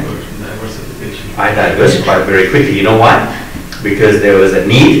 Okay. Diversification. I diversified very quickly. You know why? Because there was a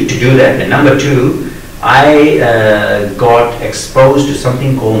need to do that. And number two, I got exposed to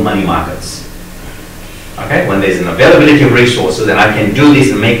something called money markets. Okay, when there's an availability of resources and I can do this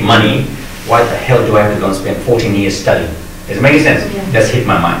and make money, why the hell do I have to go and spend 14 years studying? Does it make sense? Yeah. That's hit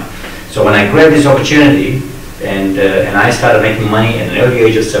my mind. So when I grabbed this opportunity and I started making money at an early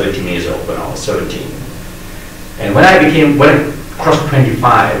age of 17 years old, when I was 17. And when I crossed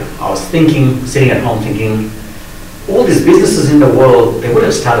 25, I was thinking, sitting at home thinking, all these businesses in the world, they would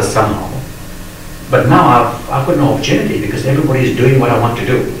have started somehow. But now I've got no opportunity because everybody is doing what I want to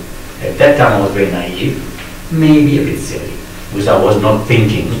do. At that time I was very naive, maybe a bit silly, because I was not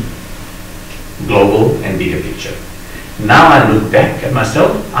thinking global and bigger picture. Now I look back at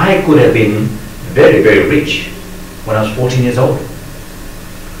myself, I could have been very, very rich when I was 14 years old.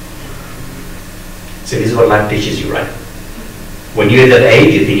 So this is what life teaches you, right? When you're at that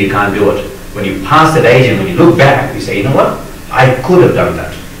age, you think you can't do it. When you pass that age and when you look back, you say, you know what? I could have done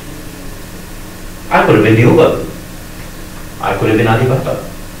that. I could have been Uber. I could have been Alibaba.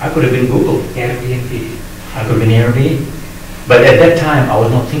 I could have been Google. Airbnb. I could have been Airbnb. But at that time, I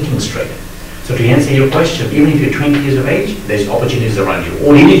was not thinking straight. So to answer your question, even if you're 20 years of age, there's opportunities around you.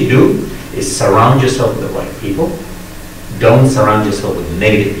 All you need to do is surround yourself with the right people. Don't surround yourself with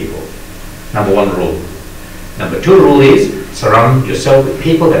negative people. Number one rule. Number two rule is surround yourself with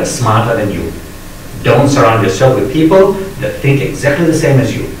people that are smarter than you. Don't surround yourself with people that think exactly the same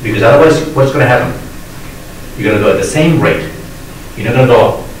as you, because otherwise what's going to happen? You're going to go at the same rate. You're not going to go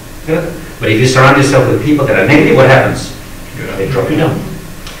up. But if you surround yourself with people that are negative, what happens? They drop you down.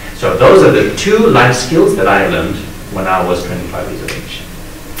 So those are the two life skills that I learned when I was 25 years of age.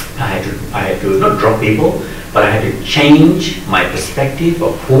 I had to not drop people, but I had to change my perspective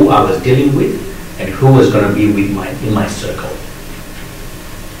of who I was dealing with and who was going to be with in my circle.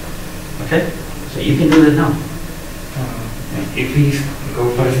 Okay? So you can do that now. If we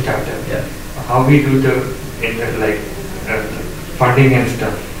go for a startup, Yeah. how we do the funding and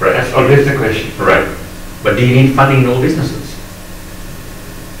stuff? Right. That's always the question. Right. But do you need funding in all businesses?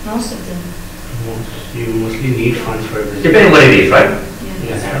 Most of them. You mostly need funds for a business. Depending on what it is, right?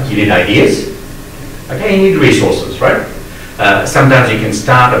 Yes. You need ideas. Okay, you need resources, right? Sometimes you can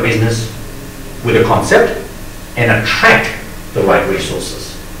start a business with a concept and attract the right resources.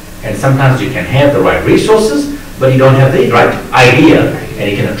 And sometimes you can have the right resources, but you don't have the right idea, and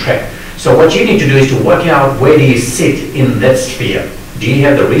you can attract. So what you need to do is to work out where do you sit in that sphere. Do you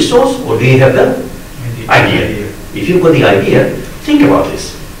have the resource or do you have the idea? If you've got the idea, Think about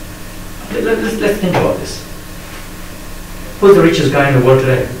this. Let's think about this. Who's the richest guy in the world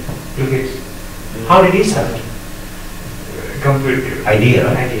today? Bill Gates. How did he start? Complete Idea,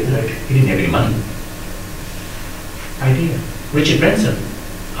 right? idea, right? He didn't have any money. Idea. Richard Branson,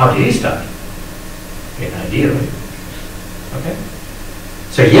 how did he start? He had an idea, right? Okay?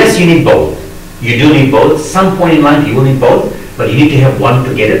 So yes, you need both. You do need both. Some point in life you will need both, but you need to have one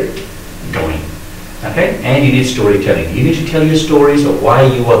to get it going. Okay? And you need storytelling. You need to tell your stories of why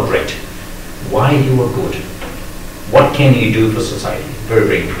you are great, why you are good. What can you do for society? Very,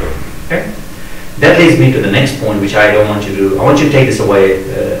 very important. Okay? That leads me to the next point, which I don't want you to do. I want you to take this away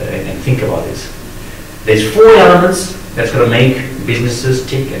and think about this. There's 4 elements that's going to make businesses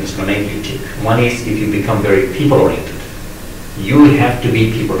tick and it's going to make you tick. One is if you become very people-oriented. You have to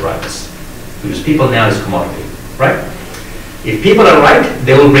be people drivers. Because people now is commodity, right? If people are right,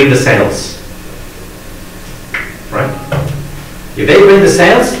 they will bring the sales. Right? If they bring the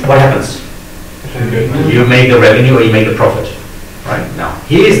sales, what happens? You make the revenue or you make the profit. Right? Now,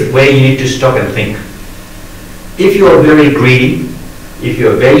 here's where you need to stop and think. If you are very greedy, if you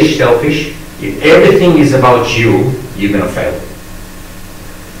are very selfish, if everything is about you, you're going to fail.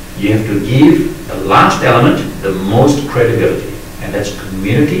 You have to give the last element the most credibility, and that's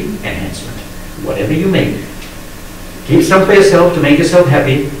community enhancement. Whatever you make, keep some for yourself to make yourself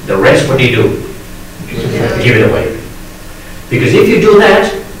happy. The rest, what do you do? Give it away. Because if you do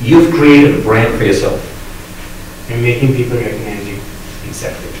that, you've created a brand for yourself. You're making people recognize you.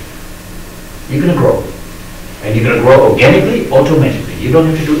 Exactly. You're going to grow. And you're going to grow organically, automatically. You don't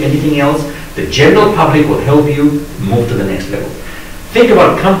have to do anything else. The general public will help you move to the next level. Think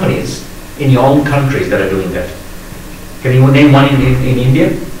about companies in your own countries that are doing that. Can you name one in India?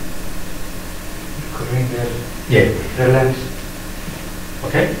 Yeah. Reliance.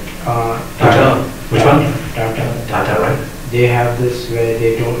 Okay. Tata. Which one? Tata. Tata, right? They have this where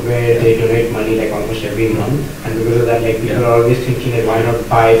they donate money like almost every month, and because of that, like people are always thinking that why not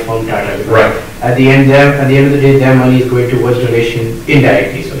buy from Tata? Because right. At the end of the day, their money is going towards donation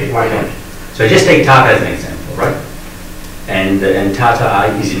indirectly. So like, why not? So just take Tata as an example, right? And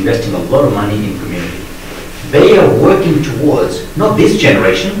Tata is investing a lot of money in community. They are working towards not this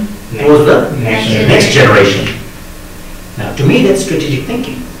generation, towards the next generation. Now, to me, that's strategic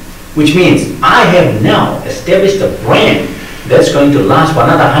thinking, which means I have now established a brand that's going to last for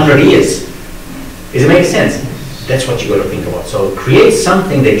another 100 years. Is it making sense? That's what you got to think about. So create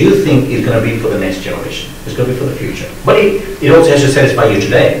something that you think is going to be for the next generation. It's going to be for the future. But it also has to satisfy you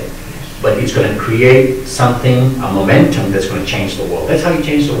today. But it's going to create something, a momentum that's going to change the world. That's how you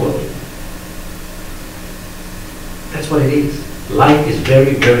change the world. That's what it is. Life is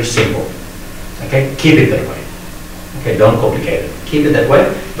very, very simple. Okay? Keep it that way. Okay? Don't complicate it. Keep it that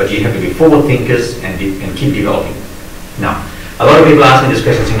way, but you have to be forward thinkers and keep developing. Now, a lot of people ask me this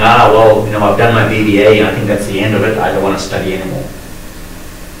question saying, well, you know, I've done my BBA and I think that's the end of it. I don't want to study anymore.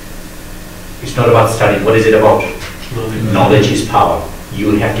 It's not about studying. What is it about? Knowledge is power.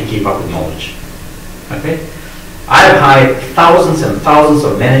 You have to keep up with knowledge. Okay? I have hired thousands and thousands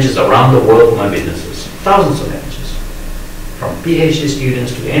of managers around the world for my businesses. Thousands of managers. From PhD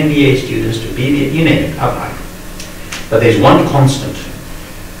students to MBA students to BBA, you name it, I've hired. But there's one constant.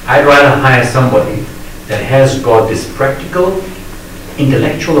 I'd rather hire somebody that has got this practical,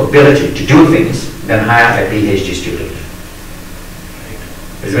 intellectual ability to do things than hire a PhD student.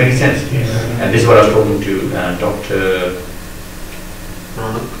 Does it make sense? Yes. And this is what I was talking to Dr.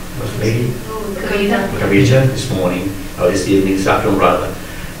 What's the lady? Kavita this morning, or this evening, this afternoon rather,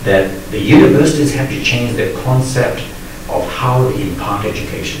 that the universities have to change their concept of how they impart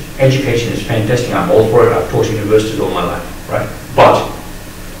education. Education is fantastic, I'm all for it, I've taught universities all my life, right? But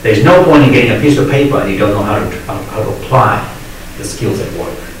there's no point in getting a piece of paper and you don't know how to apply the skills at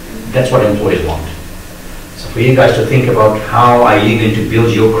work. That's what employers want. So for you guys to think about how are you going to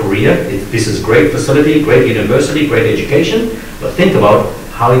build your career, this is great facility, great university, great education, but think about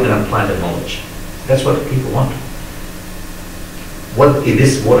how you're going to apply that knowledge. That's what people want. What is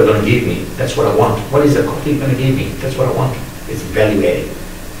this water going to give me? That's what I want. What is the coffee going to give me? That's what I want. It's value added.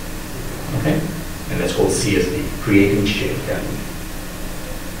 Okay? And that's called CSV, creating shared value.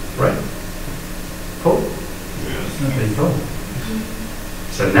 Right? Cool? Yes. Cool.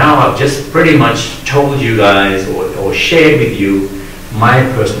 So now I've just pretty much told you guys or shared with you my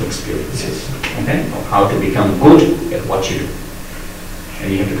personal experiences, okay, of how to become good at what you do.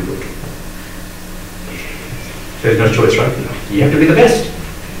 And you have to be good. There's no choice, right? You have to be the best.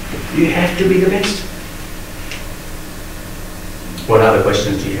 You have to be the best. What other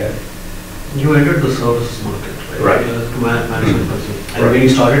questions do you have? You entered the services market, right? Right. Management person. And when you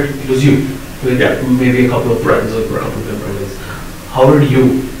started, it was you with maybe a couple of friends or a couple of employees. how did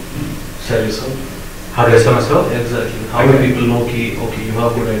you sell yourself? How do I sell myself? Exactly. How do people know ki, okay, you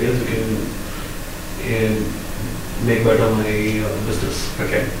have good ideas, you can make better my business?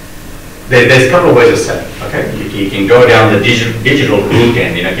 Okay. There's a couple of ways of selling. Okay. You can go down the digital route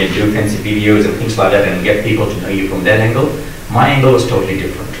and can do fancy videos and things like that and get people to know you from that angle. My angle was totally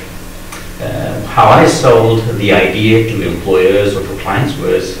different. How I sold the idea to employers or to clients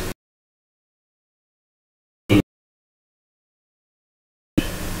was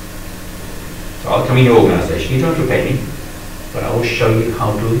I'll come in your organization, you don't have to pay me, but I will show you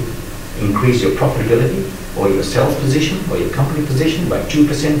how to increase your profitability or your sales position or your company position by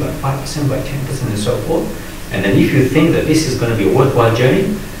 2%, by 5%, by 10% and so forth. And then if you think that this is going to be a worthwhile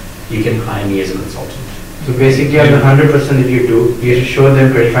journey, you can hire me as a consultant. So basically on the 100% that you do, you have to show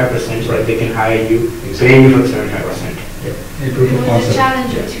them 25% so that they can hire you, pay you for 75%. Yeah. It was a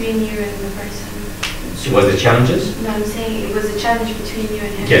challenge between you and the person. So was the challenges? No, I'm saying it was a challenge between you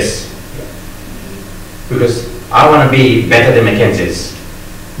and him. Yes. Because I want to be better than Mackenzie's.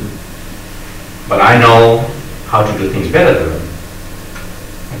 But I know how to do things better than them.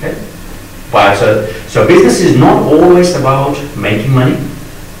 Okay? But so business is not always about making money.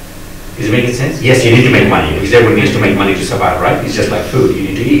 Is it making sense? Yes, you need to make money because everyone needs to make money to survive, right? It's just like food, you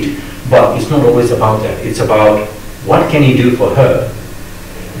need to eat. But it's not always about that. It's about what can you do for her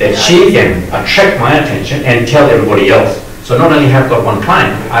that she can attract my attention and tell everybody else. So not only have I got one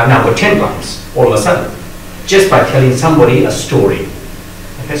client, I've now got 10 clients all of a sudden, just by telling somebody a story.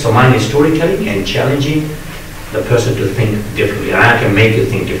 Okay, so mine is storytelling and challenging the person to think differently, and I can make you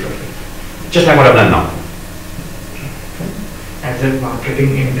think differently. Just like what I've done now. As a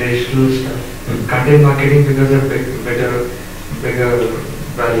marketing in digital stuff, content marketing because of bigger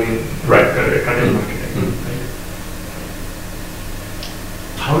value in content marketing. Right?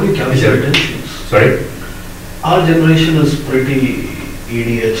 How do you capture attention? Sorry? Our generation is pretty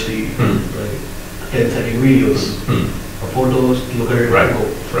ADHD, right? 10-30 videos, photos, look at it and go.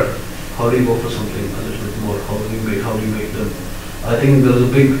 Right. How do you go for something a little bit more? How do you make them? I think there was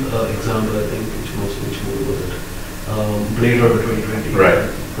a big example, I think, which movie was it? Blade Runner 2020.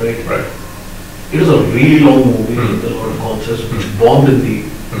 Right. It was a really long movie with a lot of concepts which bombed in the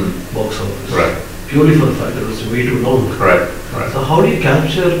box office. Right. Purely for the fact that it was way too long. Right. So how do you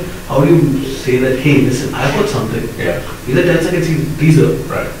say that, hey, listen, I've got something. Yeah. Either 10 seconds teaser,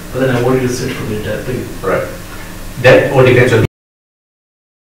 Right. but then I want you to sit for the entire thing. Right. That all depends on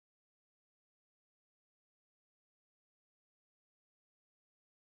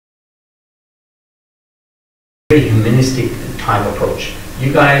very humanistic type approach.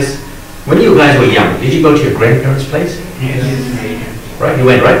 You guys, when you guys were young, did you go to your grandparents' place? Yes. Right? You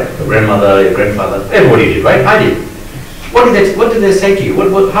went, right? Your grandmother, your grandfather, everybody did, right? I did. What did they say to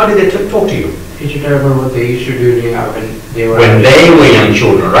you? How did they talk to you? Teach you about what they used to do when they were young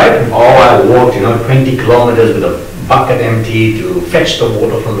children, right? Oh, I walked, 20 kilometers with a bucket empty to fetch the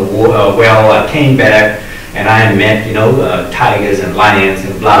water from the well. I came back and I met, tigers and lions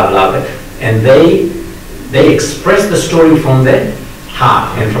and blah, blah, blah. And they expressed the story from their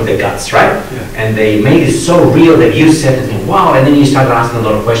heart and from their guts, right? Yeah. And they made it so real that you said and think, wow, and then you started asking a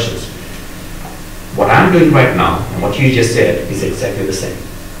lot of questions. What I'm doing right now, and what you just said, is exactly the same.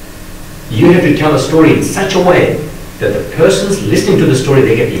 You have to tell a story in such a way that the persons listening to the story,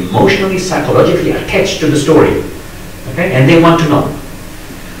 they get emotionally, psychologically attached to the story. Okay? And they want to know.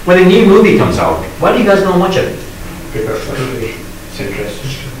 When a new movie comes out, why do you guys not watch it? Because it's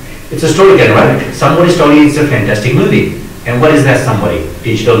interesting. It's a storytelling, right? Somebody's told you it's a fantastic movie. And what is that somebody?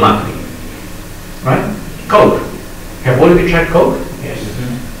 Digital marketing. Right? Coke. Have all of you tried Coke? Yes.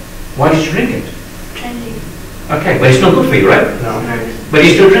 Why did you drink it? Trendy. Okay, but it's not good for you, right? No. But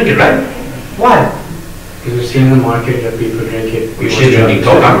you still drink it, right? Why? Because we've seen in the market that people drink it. You should drink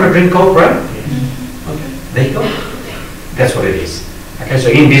Coke. I'm going to drink Coke, right? Okay, there you go. That's what it is. Okay, so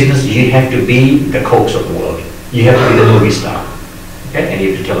in business, you have to be the Cokes of the world. You have to be the movie star. Okay, and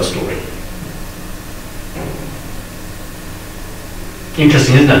you have to tell a story.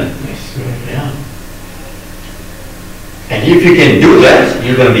 Interesting, isn't it? Yes. Yeah. And if you can do that,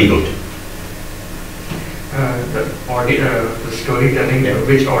 you're going to be good. The storytelling,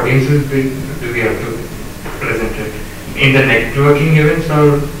 which audiences do we have to present it? In the networking events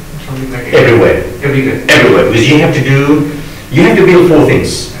or something like that? Everywhere. Everywhere. Because you have to build four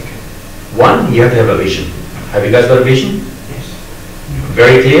things. Okay. One, you have to have a vision. Have you guys got a vision? Yes.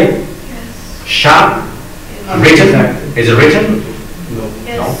 Very clear? Yes. Sharp? Written? Exactly. Is it written? No.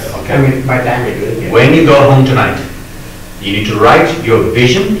 Yes. No? Okay. I mean, by the time you do it, yeah. When you go home tonight, you need to write your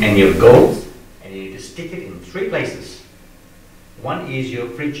vision and your goals, and you need to stick it in 3 places. One is your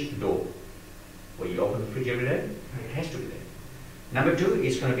fridge door, where you open the fridge every day. It has to be there. Number 2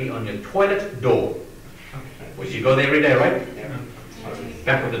 is going to be on your toilet door, which you go there every day, right?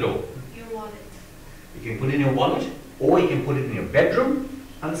 Back of the door. Your wallet. You can put it in your wallet, or you can put it in your bedroom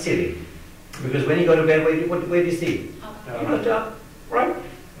and the ceiling. Because when you go to bed, where do you see? You look up, right?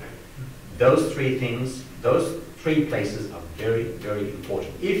 Those 3 things, those 3 places are very, very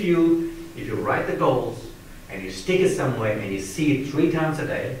important. If you write the goals and you stick it somewhere and you see it 3 times a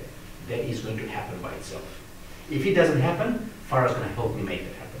day, that is going to happen by itself. If it doesn't happen, Farah's going to help me make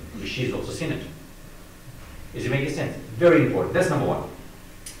it happen, because she's also seen it. Is it making sense? Very important. That's number 1.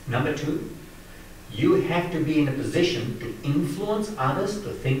 Number 2, you have to be in a position to influence others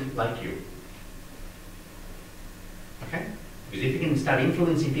to think like you. Okay? Because if you can start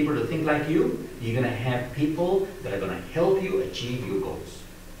influencing people to think like you, you're going to have people that are going to help you achieve your goals.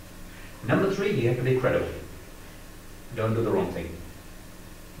 Number 3, you have to be credible. Don't do the wrong thing.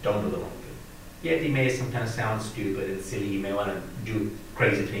 Don't do the wrong thing. Yeah, it may sometimes sound stupid and silly, you may want to do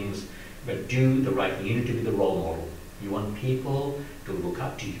crazy things, but do the right thing. You need to be the role model. You want people to look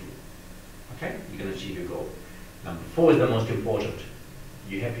up to you. Okay? You're going to achieve your goal. Number 4 is the most important.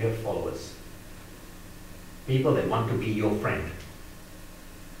 You have to have followers. People that want to be your friend.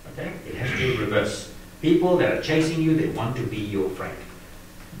 Okay? It has to be reverse. People that are chasing you, they want to be your friend.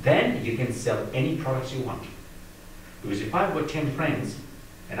 Then you can sell any products you want. Because if I've got 10 friends,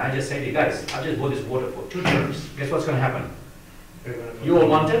 and I just say to you guys, I just bought this water for $2, guess what's going to happen? You all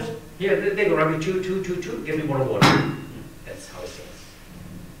want it? Yeah, they go around me, two, give me more water. That's how it sells.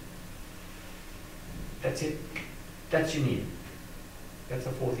 That's it. That's you need. That's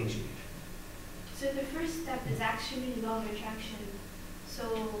the 4 things you need. So the first step is actually law of attraction. So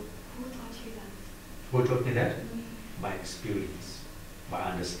who taught you that? Who taught me that? By experience, by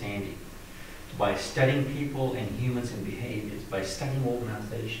understanding, by studying people and humans and behaviors, by studying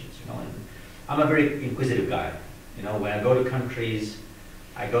organizations, and I'm a very inquisitive guy. When I go to countries,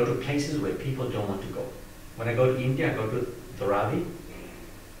 I go to places where people don't want to go. When I go to India, I go to Dharavi,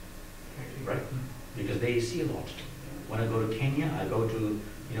 right? Because they see a lot. When I go to Kenya, I go to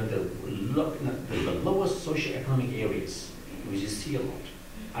the lowest socioeconomic areas, which you see a lot.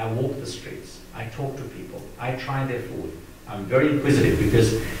 I walk the streets, I talk to people, I try their food. I'm very inquisitive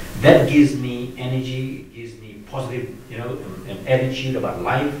because that gives me energy, it gives me positive, an attitude about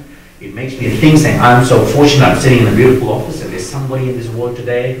life. It makes me think, saying, I'm so fortunate I'm sitting in a beautiful office and there's somebody in this world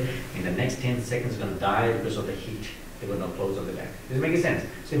today, in the next 10 seconds going to die because of the heat. They've got no clothes on their back. Does it make sense?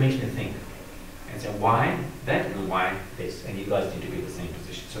 So it makes me think. And say, why that and why this? And you guys need to be in the same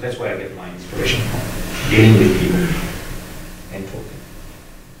position. So that's where I get my inspiration from, dealing with people and talking.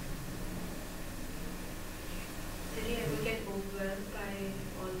 Did you ever get overwhelmed by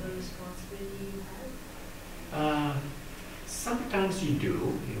all the responsibility you have? Sometimes you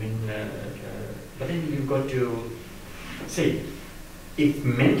do. But then you've got to see, if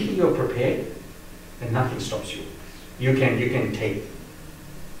mentally you're prepared, then nothing stops you. You can take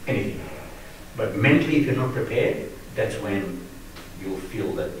anything. But mentally, if you're not prepared, that's when you'll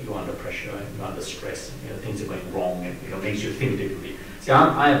feel that you're under pressure and you're under stress. Things are going wrong, and it makes you think differently. See,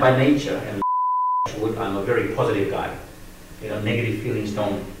 I by nature and I'm a very positive guy. Negative feelings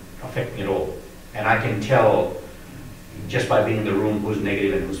don't affect me at all, and I can tell just by being in the room who's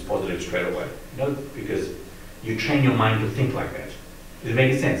negative and who's positive straight away. Because you train your mind to think like that. Does it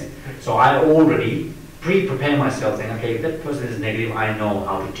make sense? So I already pre-prepare myself, saying, okay, if that person is negative, I know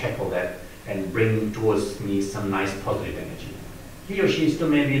how to tackle that and bring towards me some nice positive energy. He or she still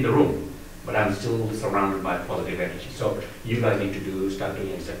may be in the room, but I'm still surrounded by positive energy. So you guys need to start doing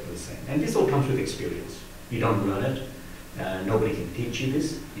exactly the same. And this all comes with experience. You don't learn it. Nobody can teach you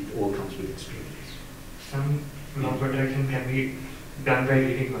this. It all comes with experience. Some law of attraction can be done by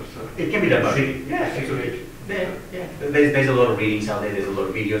reading also. It can be done by reading. Yeah, actually. Yeah. There's a lot of readings out there. There's a lot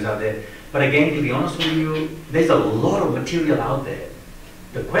of videos out there. But again, to be honest with you, there's a lot of material out there.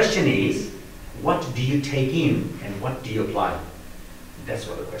 The question is, what do you take in and what do you apply? That's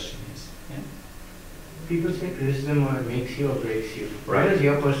what the question is. Yeah? People say criticism or makes you or breaks you. Right. What is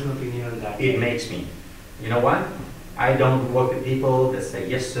your personal opinion on that? It makes me. You know what? I don't work with people that say,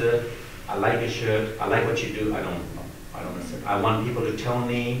 yes sir, I like your shirt, I like what you do. I don't know. I don't know. I want people to tell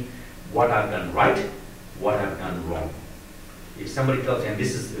me what I've done right, what I've done wrong. If somebody tells me, and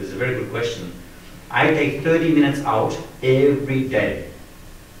this is a very good question, I take 30 minutes out every day.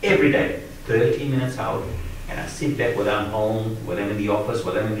 Every day, 30 minutes out, and I sit back whether I'm home, whether I'm in the office,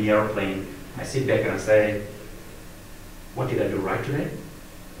 whether I'm in the airplane. I sit back and I say, what did I do right today?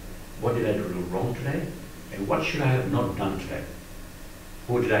 What did I do wrong today? And what should I have not done today?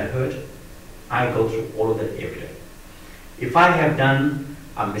 Who did I hurt? I go through all of that every day. If I have done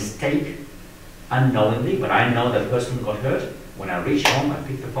a mistake unknowingly, but I know that person got hurt, When I reach home, I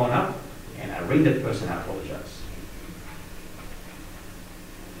pick the phone up and I ring that person and I apologize.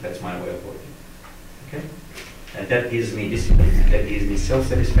 That's my way of working. Okay? And that gives me discipline, and that gives me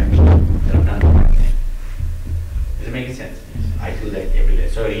self-satisfaction that I've done the right thing. Does it make sense? I do that every day.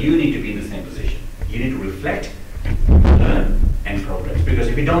 So you need to be in the same position. You need to reflect, learn, and progress. Because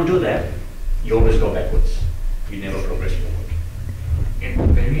if you don't do that, you always go backwards. You never progress forward.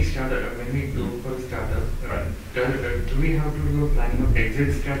 And when we start, when we go for a startup, do we have to do a planning of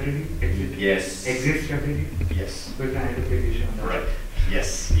exit strategy? Yes. Exit strategy? Yes. With an identification on that. Right.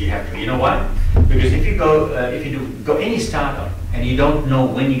 Yes, you have to. You know why? Because if you go any startup and you don't know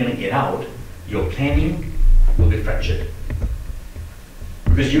when you're going to get out, your planning will be fractured.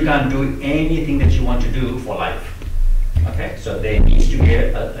 Because you can't do anything that you want to do for life. Okay? So there needs to be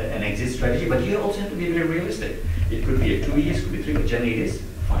an exit strategy, but you also have to be very realistic. It could be a 2 years, could be 3, but generally it is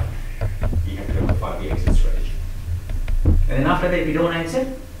 5. You have to have a 5-year exit strategy. And then after that, if you don't exit,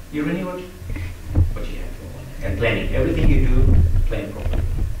 you renew it. What you have to. And planning. Everything you do, plan properly.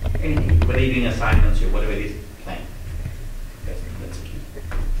 Anything, whether you're doing assignments or whatever it is, plan. That's the key.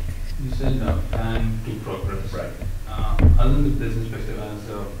 You said plan to progress. Right. Other than the business perspective, as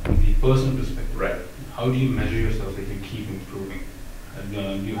the personal perspective, right. How do you measure yourself that you keep improving? Do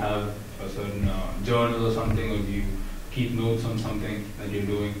you have a certain journal or something, or do you keep notes on something that you're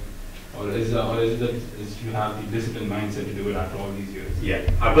doing? Or is it that you have the disciplined mindset to do it after all these years? Yeah,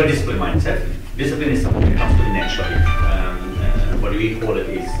 I've got a disciplined mindset. Discipline is something that comes to me naturally. What we call it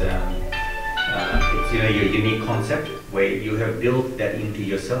is, it's your unique concept where you have built that into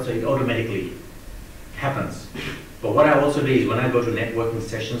yourself, so it automatically happens. But what I also do is when I go to networking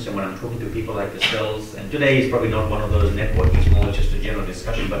sessions and when I'm talking to people like yourselves, and today is probably not one of those networking, it's more just a general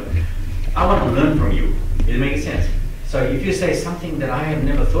discussion, but I want to learn from you. Does it make sense? So if you say something that I have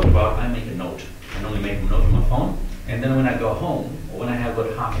never thought about, I make a note. I normally make a note on my phone, and then when I go home, or when I have got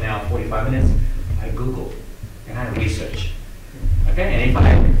half an hour, 45 minutes, I Google and I research. Okay, and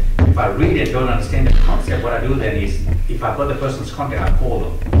if I read and don't understand the concept, what I do then is, if I've got the person's contact, I call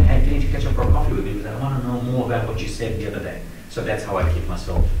them. Hey, can you catch up for a coffee with me? Because I want to know more about what you said the other day. So that's how I keep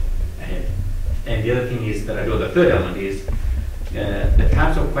myself ahead. And the other thing is that I do, the third element is, the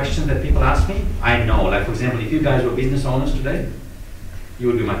types of questions that people ask me, I know. Like for example, if you guys were business owners today, you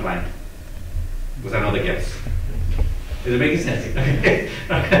would be my client. Because I know the gaps. Does it make sense?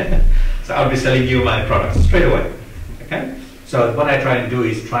 Okay. So I'll be selling you my products straight away. Okay? So what I try and do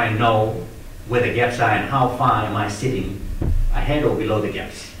is try and know where the gaps are and how far am I sitting ahead or below the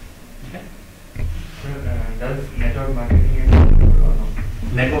gaps. Okay? Does network marketing include or no?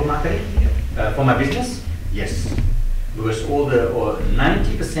 Network marketing? For my business? Yes. Because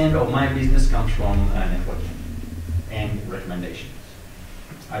 90% of my business comes from networking and recommendations.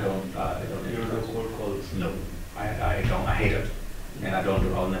 I don't. You don't do cold calls? No, I don't. I hate it, and I don't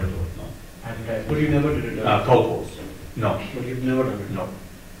do. I'll never do it. No. But you never did it? Cold calls. No. But you've never done it? No.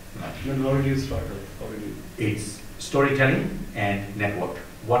 Then how did you start it? How did you? It's storytelling and network.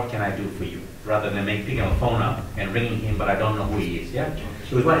 What can I do for you? Rather than picking a phone up and ringing him, but I don't know who he is. Yeah.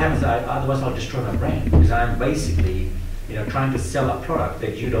 Because what happens? Otherwise, I'll destroy my brand. Because I'm basically, trying to sell a product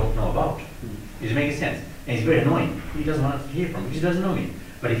that you don't know about. Does it make sense? And it's very annoying. He doesn't want to hear from me because he doesn't know me.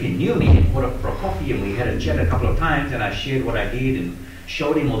 But if he knew me and put up for a coffee and we had a chat a couple of times and I shared what I did and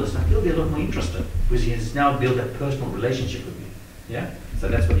showed him all this stuff, he'll be a lot more interested because he has now built a personal relationship with me. Yeah. So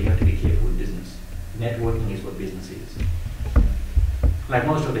that's what you have to be careful with business. Networking is what business is. Like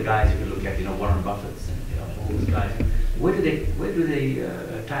most of the guys, if you look at, Warren Buffett's and all those guys, where do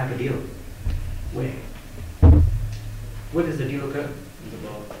they tie up a deal? Where? Where does the deal occur? In the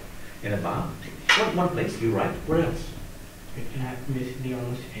bar. In a bar? One place. You're right. Where else? It can happen basically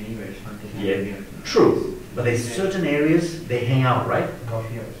almost anywhere. It's not just Yeah. True. But there's certain areas they hang out, right?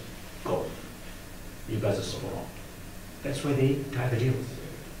 Coffee house. Golf. You guys are so wrong. That's where they tie the deals.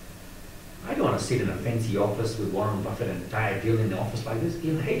 I don't want to sit in a fancy office with Warren Buffett and tie a deal in the office like this.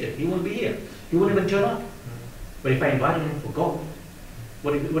 He'll hate it. He won't be here. He won't even turn up. But if I invited him for golf,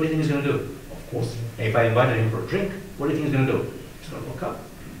 what do you think he's going to do? Of course. And if I invited him for a drink, what do you think he's going to do? He's going to walk up.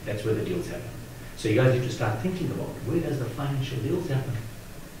 That's where the deals happen. So you guys need to start thinking about where does the financial deals happen?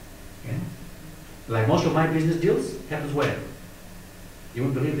 Yeah? Like most of my business deals happens where? You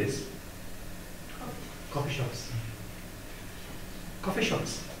won't believe this. Coffee shops. Coffee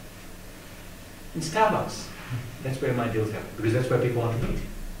shops. In Starbucks. That's where my deals happen because that's where people want to meet.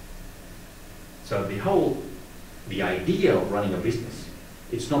 So the idea of running a business,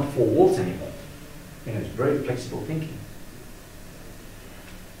 it's not 4 walls anymore. It's very flexible thinking.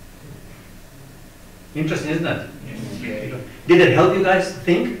 Interesting, isn't it? Yes. Did it help you guys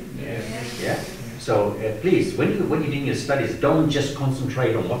think? Yes. Yeah. So please, when you're doing your studies, don't just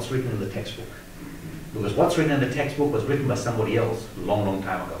concentrate on what's written in the textbook. Because what's written in the textbook was written by somebody else a long, long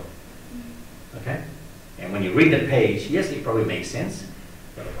time ago. Okay? And when you read the page, yes, it probably makes sense.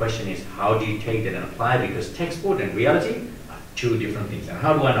 But the question is, how do you take that and apply? Because textbook and reality are two different things. And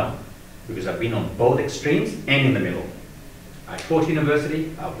how do I know? Because I've been on both extremes and in the middle. I taught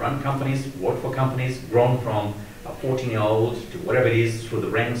university, I've run companies, worked for companies, grown from a 14-year-old to whatever it is through the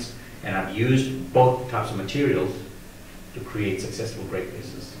ranks, and I've used both types of materials to create successful great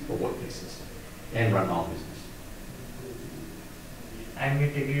places for workplaces and run my own business. I may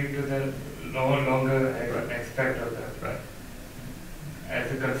take you to the longer aspect of that. Right.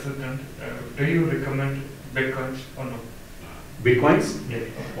 As a consultant, do you recommend Bitcoins or no? Bitcoins? Yes.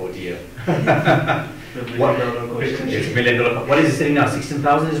 Oh dear. The What? $1 million question. It's $1 million. What is it sitting now?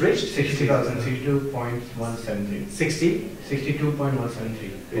 16,000 is reached? 60,000, 62.173. 60?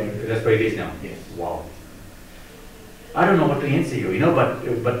 62.173. That's where it is now? Yes. Wow. I don't know what to answer you,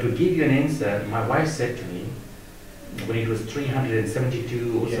 but to give you an answer, my wife said to me, when it was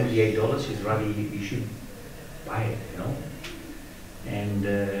 $372 or Yes. $78, she's Ravi, you should buy it, And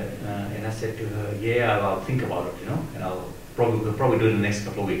I said to her, yeah, I'll think about it, and we'll probably do it in the next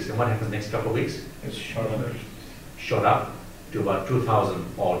couple of weeks. And what happens next couple of weeks? It's short up. Shot up to about 2,000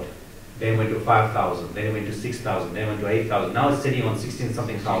 odd. Then went to 5,000. Then it went to 6,000. Then went to 8,000. Now it's sitting on 16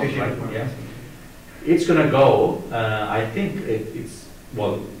 something thousand, right? Yeah. It's going to go. I think it's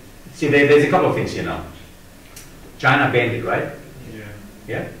well. See, there's a couple of things here now. China banned it, right? Yeah.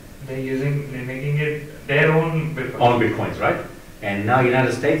 Yeah. They're making it their own Bitcoin. On Bitcoins, right? And now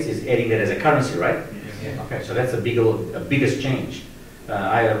United States is adding that as a currency, right? Yes. Okay, so that's a biggest change.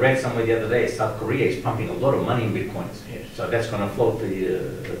 I read somewhere the other day, South Korea is pumping a lot of money in Bitcoins. Yes. So that's going to float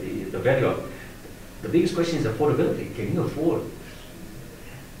the value of. The biggest question is affordability. Can you afford?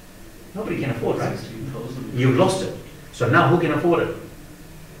 Nobody can afford, right? 16,000. You've lost it. So now who can afford it?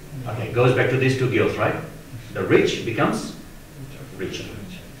 Okay, it goes back to these two girls, right? The rich becomes richer.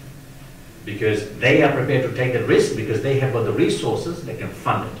 Because they are prepared to take the risk because they have got the resources, they can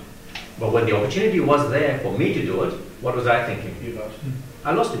fund it. But when the opportunity was there for me to do it, what was I thinking? You lost.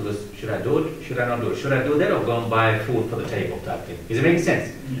 I lost it because should I do it? Should I not do it? Should I do that or go and buy food for the table type thing? Is it making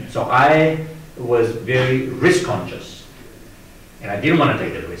sense? Yeah. So I was very risk conscious and I didn't want to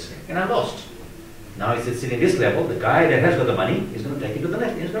take that risk and I lost. Now it's sitting this level, the guy that has got the money is going to take it to the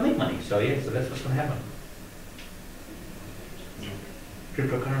left, he's going to make money. So yeah, so that's what's going to happen.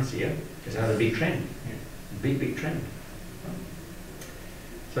 Cryptocurrency, yeah? It's another big trend. Big trend.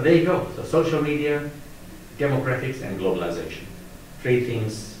 So there you go. So social media, demographics and globalization. Three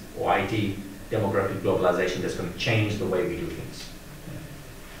things, or IT, demographic, globalization, that's going to change the way we do things.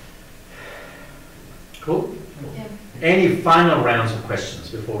 Cool? Yeah. Any final rounds of questions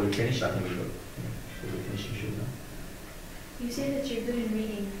before we finish? I think we should. Before we finish, you should know. You say that you're good in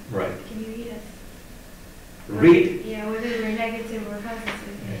reading. Right. Can you read us? Read. Yeah, whether we're negative or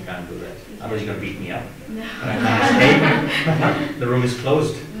positive. I can't do that. Otherwise you're going to beat me up. No. Hey, the room is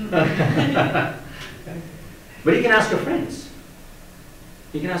closed. But you can ask your friends.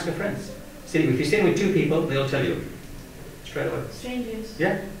 You can ask your friends. See, if you're sitting with two people, they'll tell you straight away. Strangers.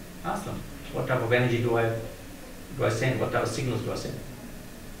 Yeah, ask them. What type of energy do I send? What type of signals do I send?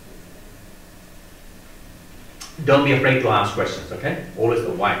 Don't be afraid to ask questions, okay? Always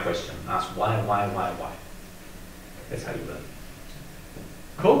the why question. Ask why? That's how you learn.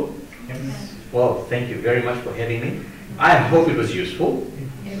 Cool? Yes. Well, thank you very much for having me. I hope it was useful.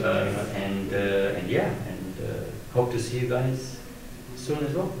 And hope to see you guys soon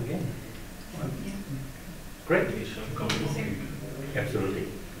as well again. Great. Absolutely.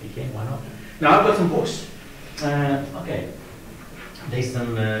 Okay, why not? Now I've got some books. Okay. There's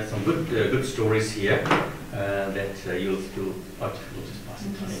some good stories here that you'll do. What? We'll just pass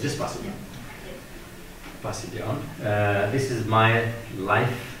it on. Just pass it on. Pass it down. This is my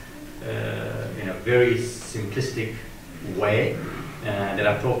life in a very simplistic way that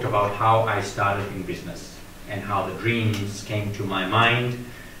I've talked about how I started in business and how the dreams came to my mind,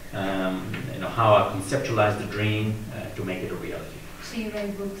 how I conceptualized the dream to make it a reality. So you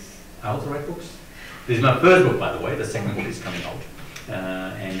write books? I also write books. This is my first book, by the way. The second book is coming out.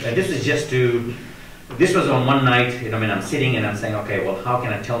 And this is just to, this was on one night, I'm sitting and I'm saying, okay, well, how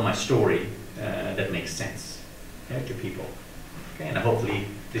can I tell my story that makes sense to people? Okay, and hopefully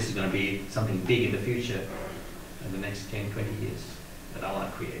this is going to be something big in the future, in the next 10, 20 years that I want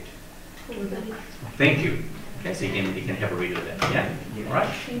to create. Thank you. Okay, so you can have a read of that. Yeah? All right?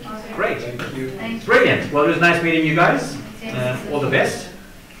 Thank you, sir. Great. Thank you. Thank you. Brilliant. Well, it was nice meeting you guys. Thanks. All the best.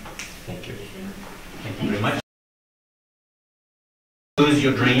 Thank you. Thank you very much. Lose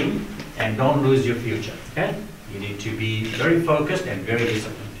your dream and don't lose your future. Okay? You need to be very focused and very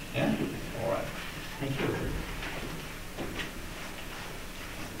disciplined. Yeah? All right. Thank you.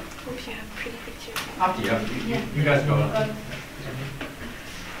 Hope you have pretty pictures. Up to you. You guys go.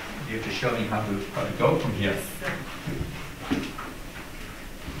 You have to show me how to go from here.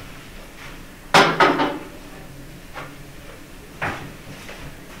 I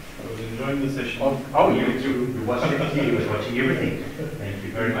was enjoying the session. Oh, you watched it. He was watching everything. Thank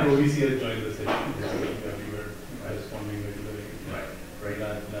you very much. OVC had joined the session. We were responding regularly. Right.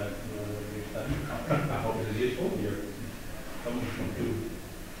 That I hope it is useful. Here. Coming from Tum.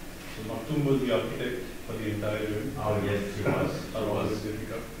 So Maktoum was the architect for the entire event. Oh yes, he was. It was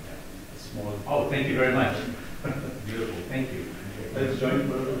difficult. Small. Oh, thank you very much. Beautiful. Thank you. Let's join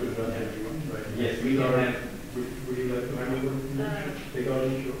further with everyone. Right. Yes, we can have. Would you like to handle the take our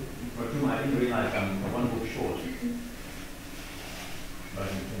own show? I didn't realize I'm one book short. But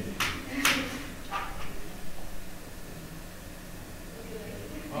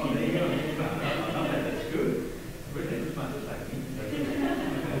oh, there you go. That's good. Brilliant. It's much like me.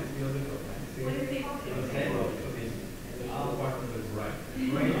 That's the other book. Okay. Our partner is right.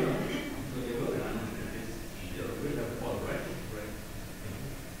 Right. So you look at it's still with the fall, right? Right.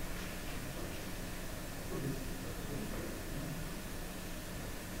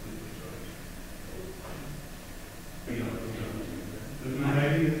 The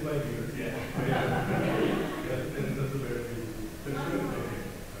highly inspired you. Yeah. That's a very good. That's good.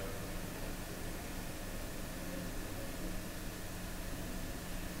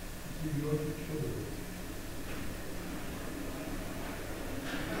 You want to show this?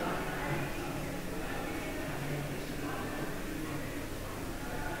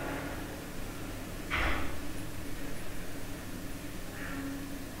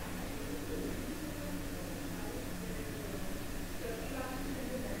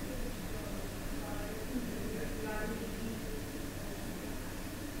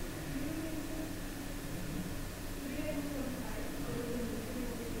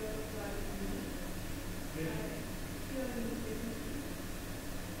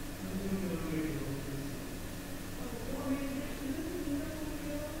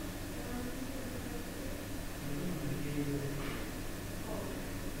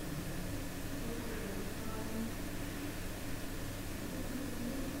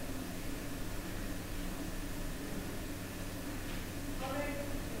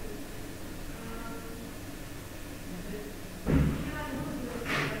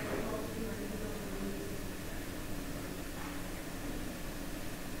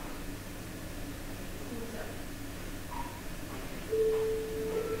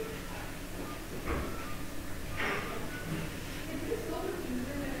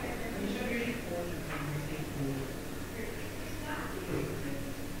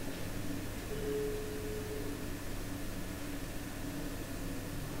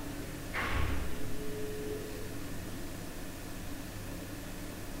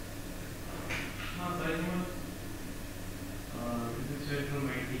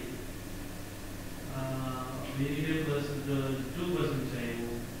 We needed two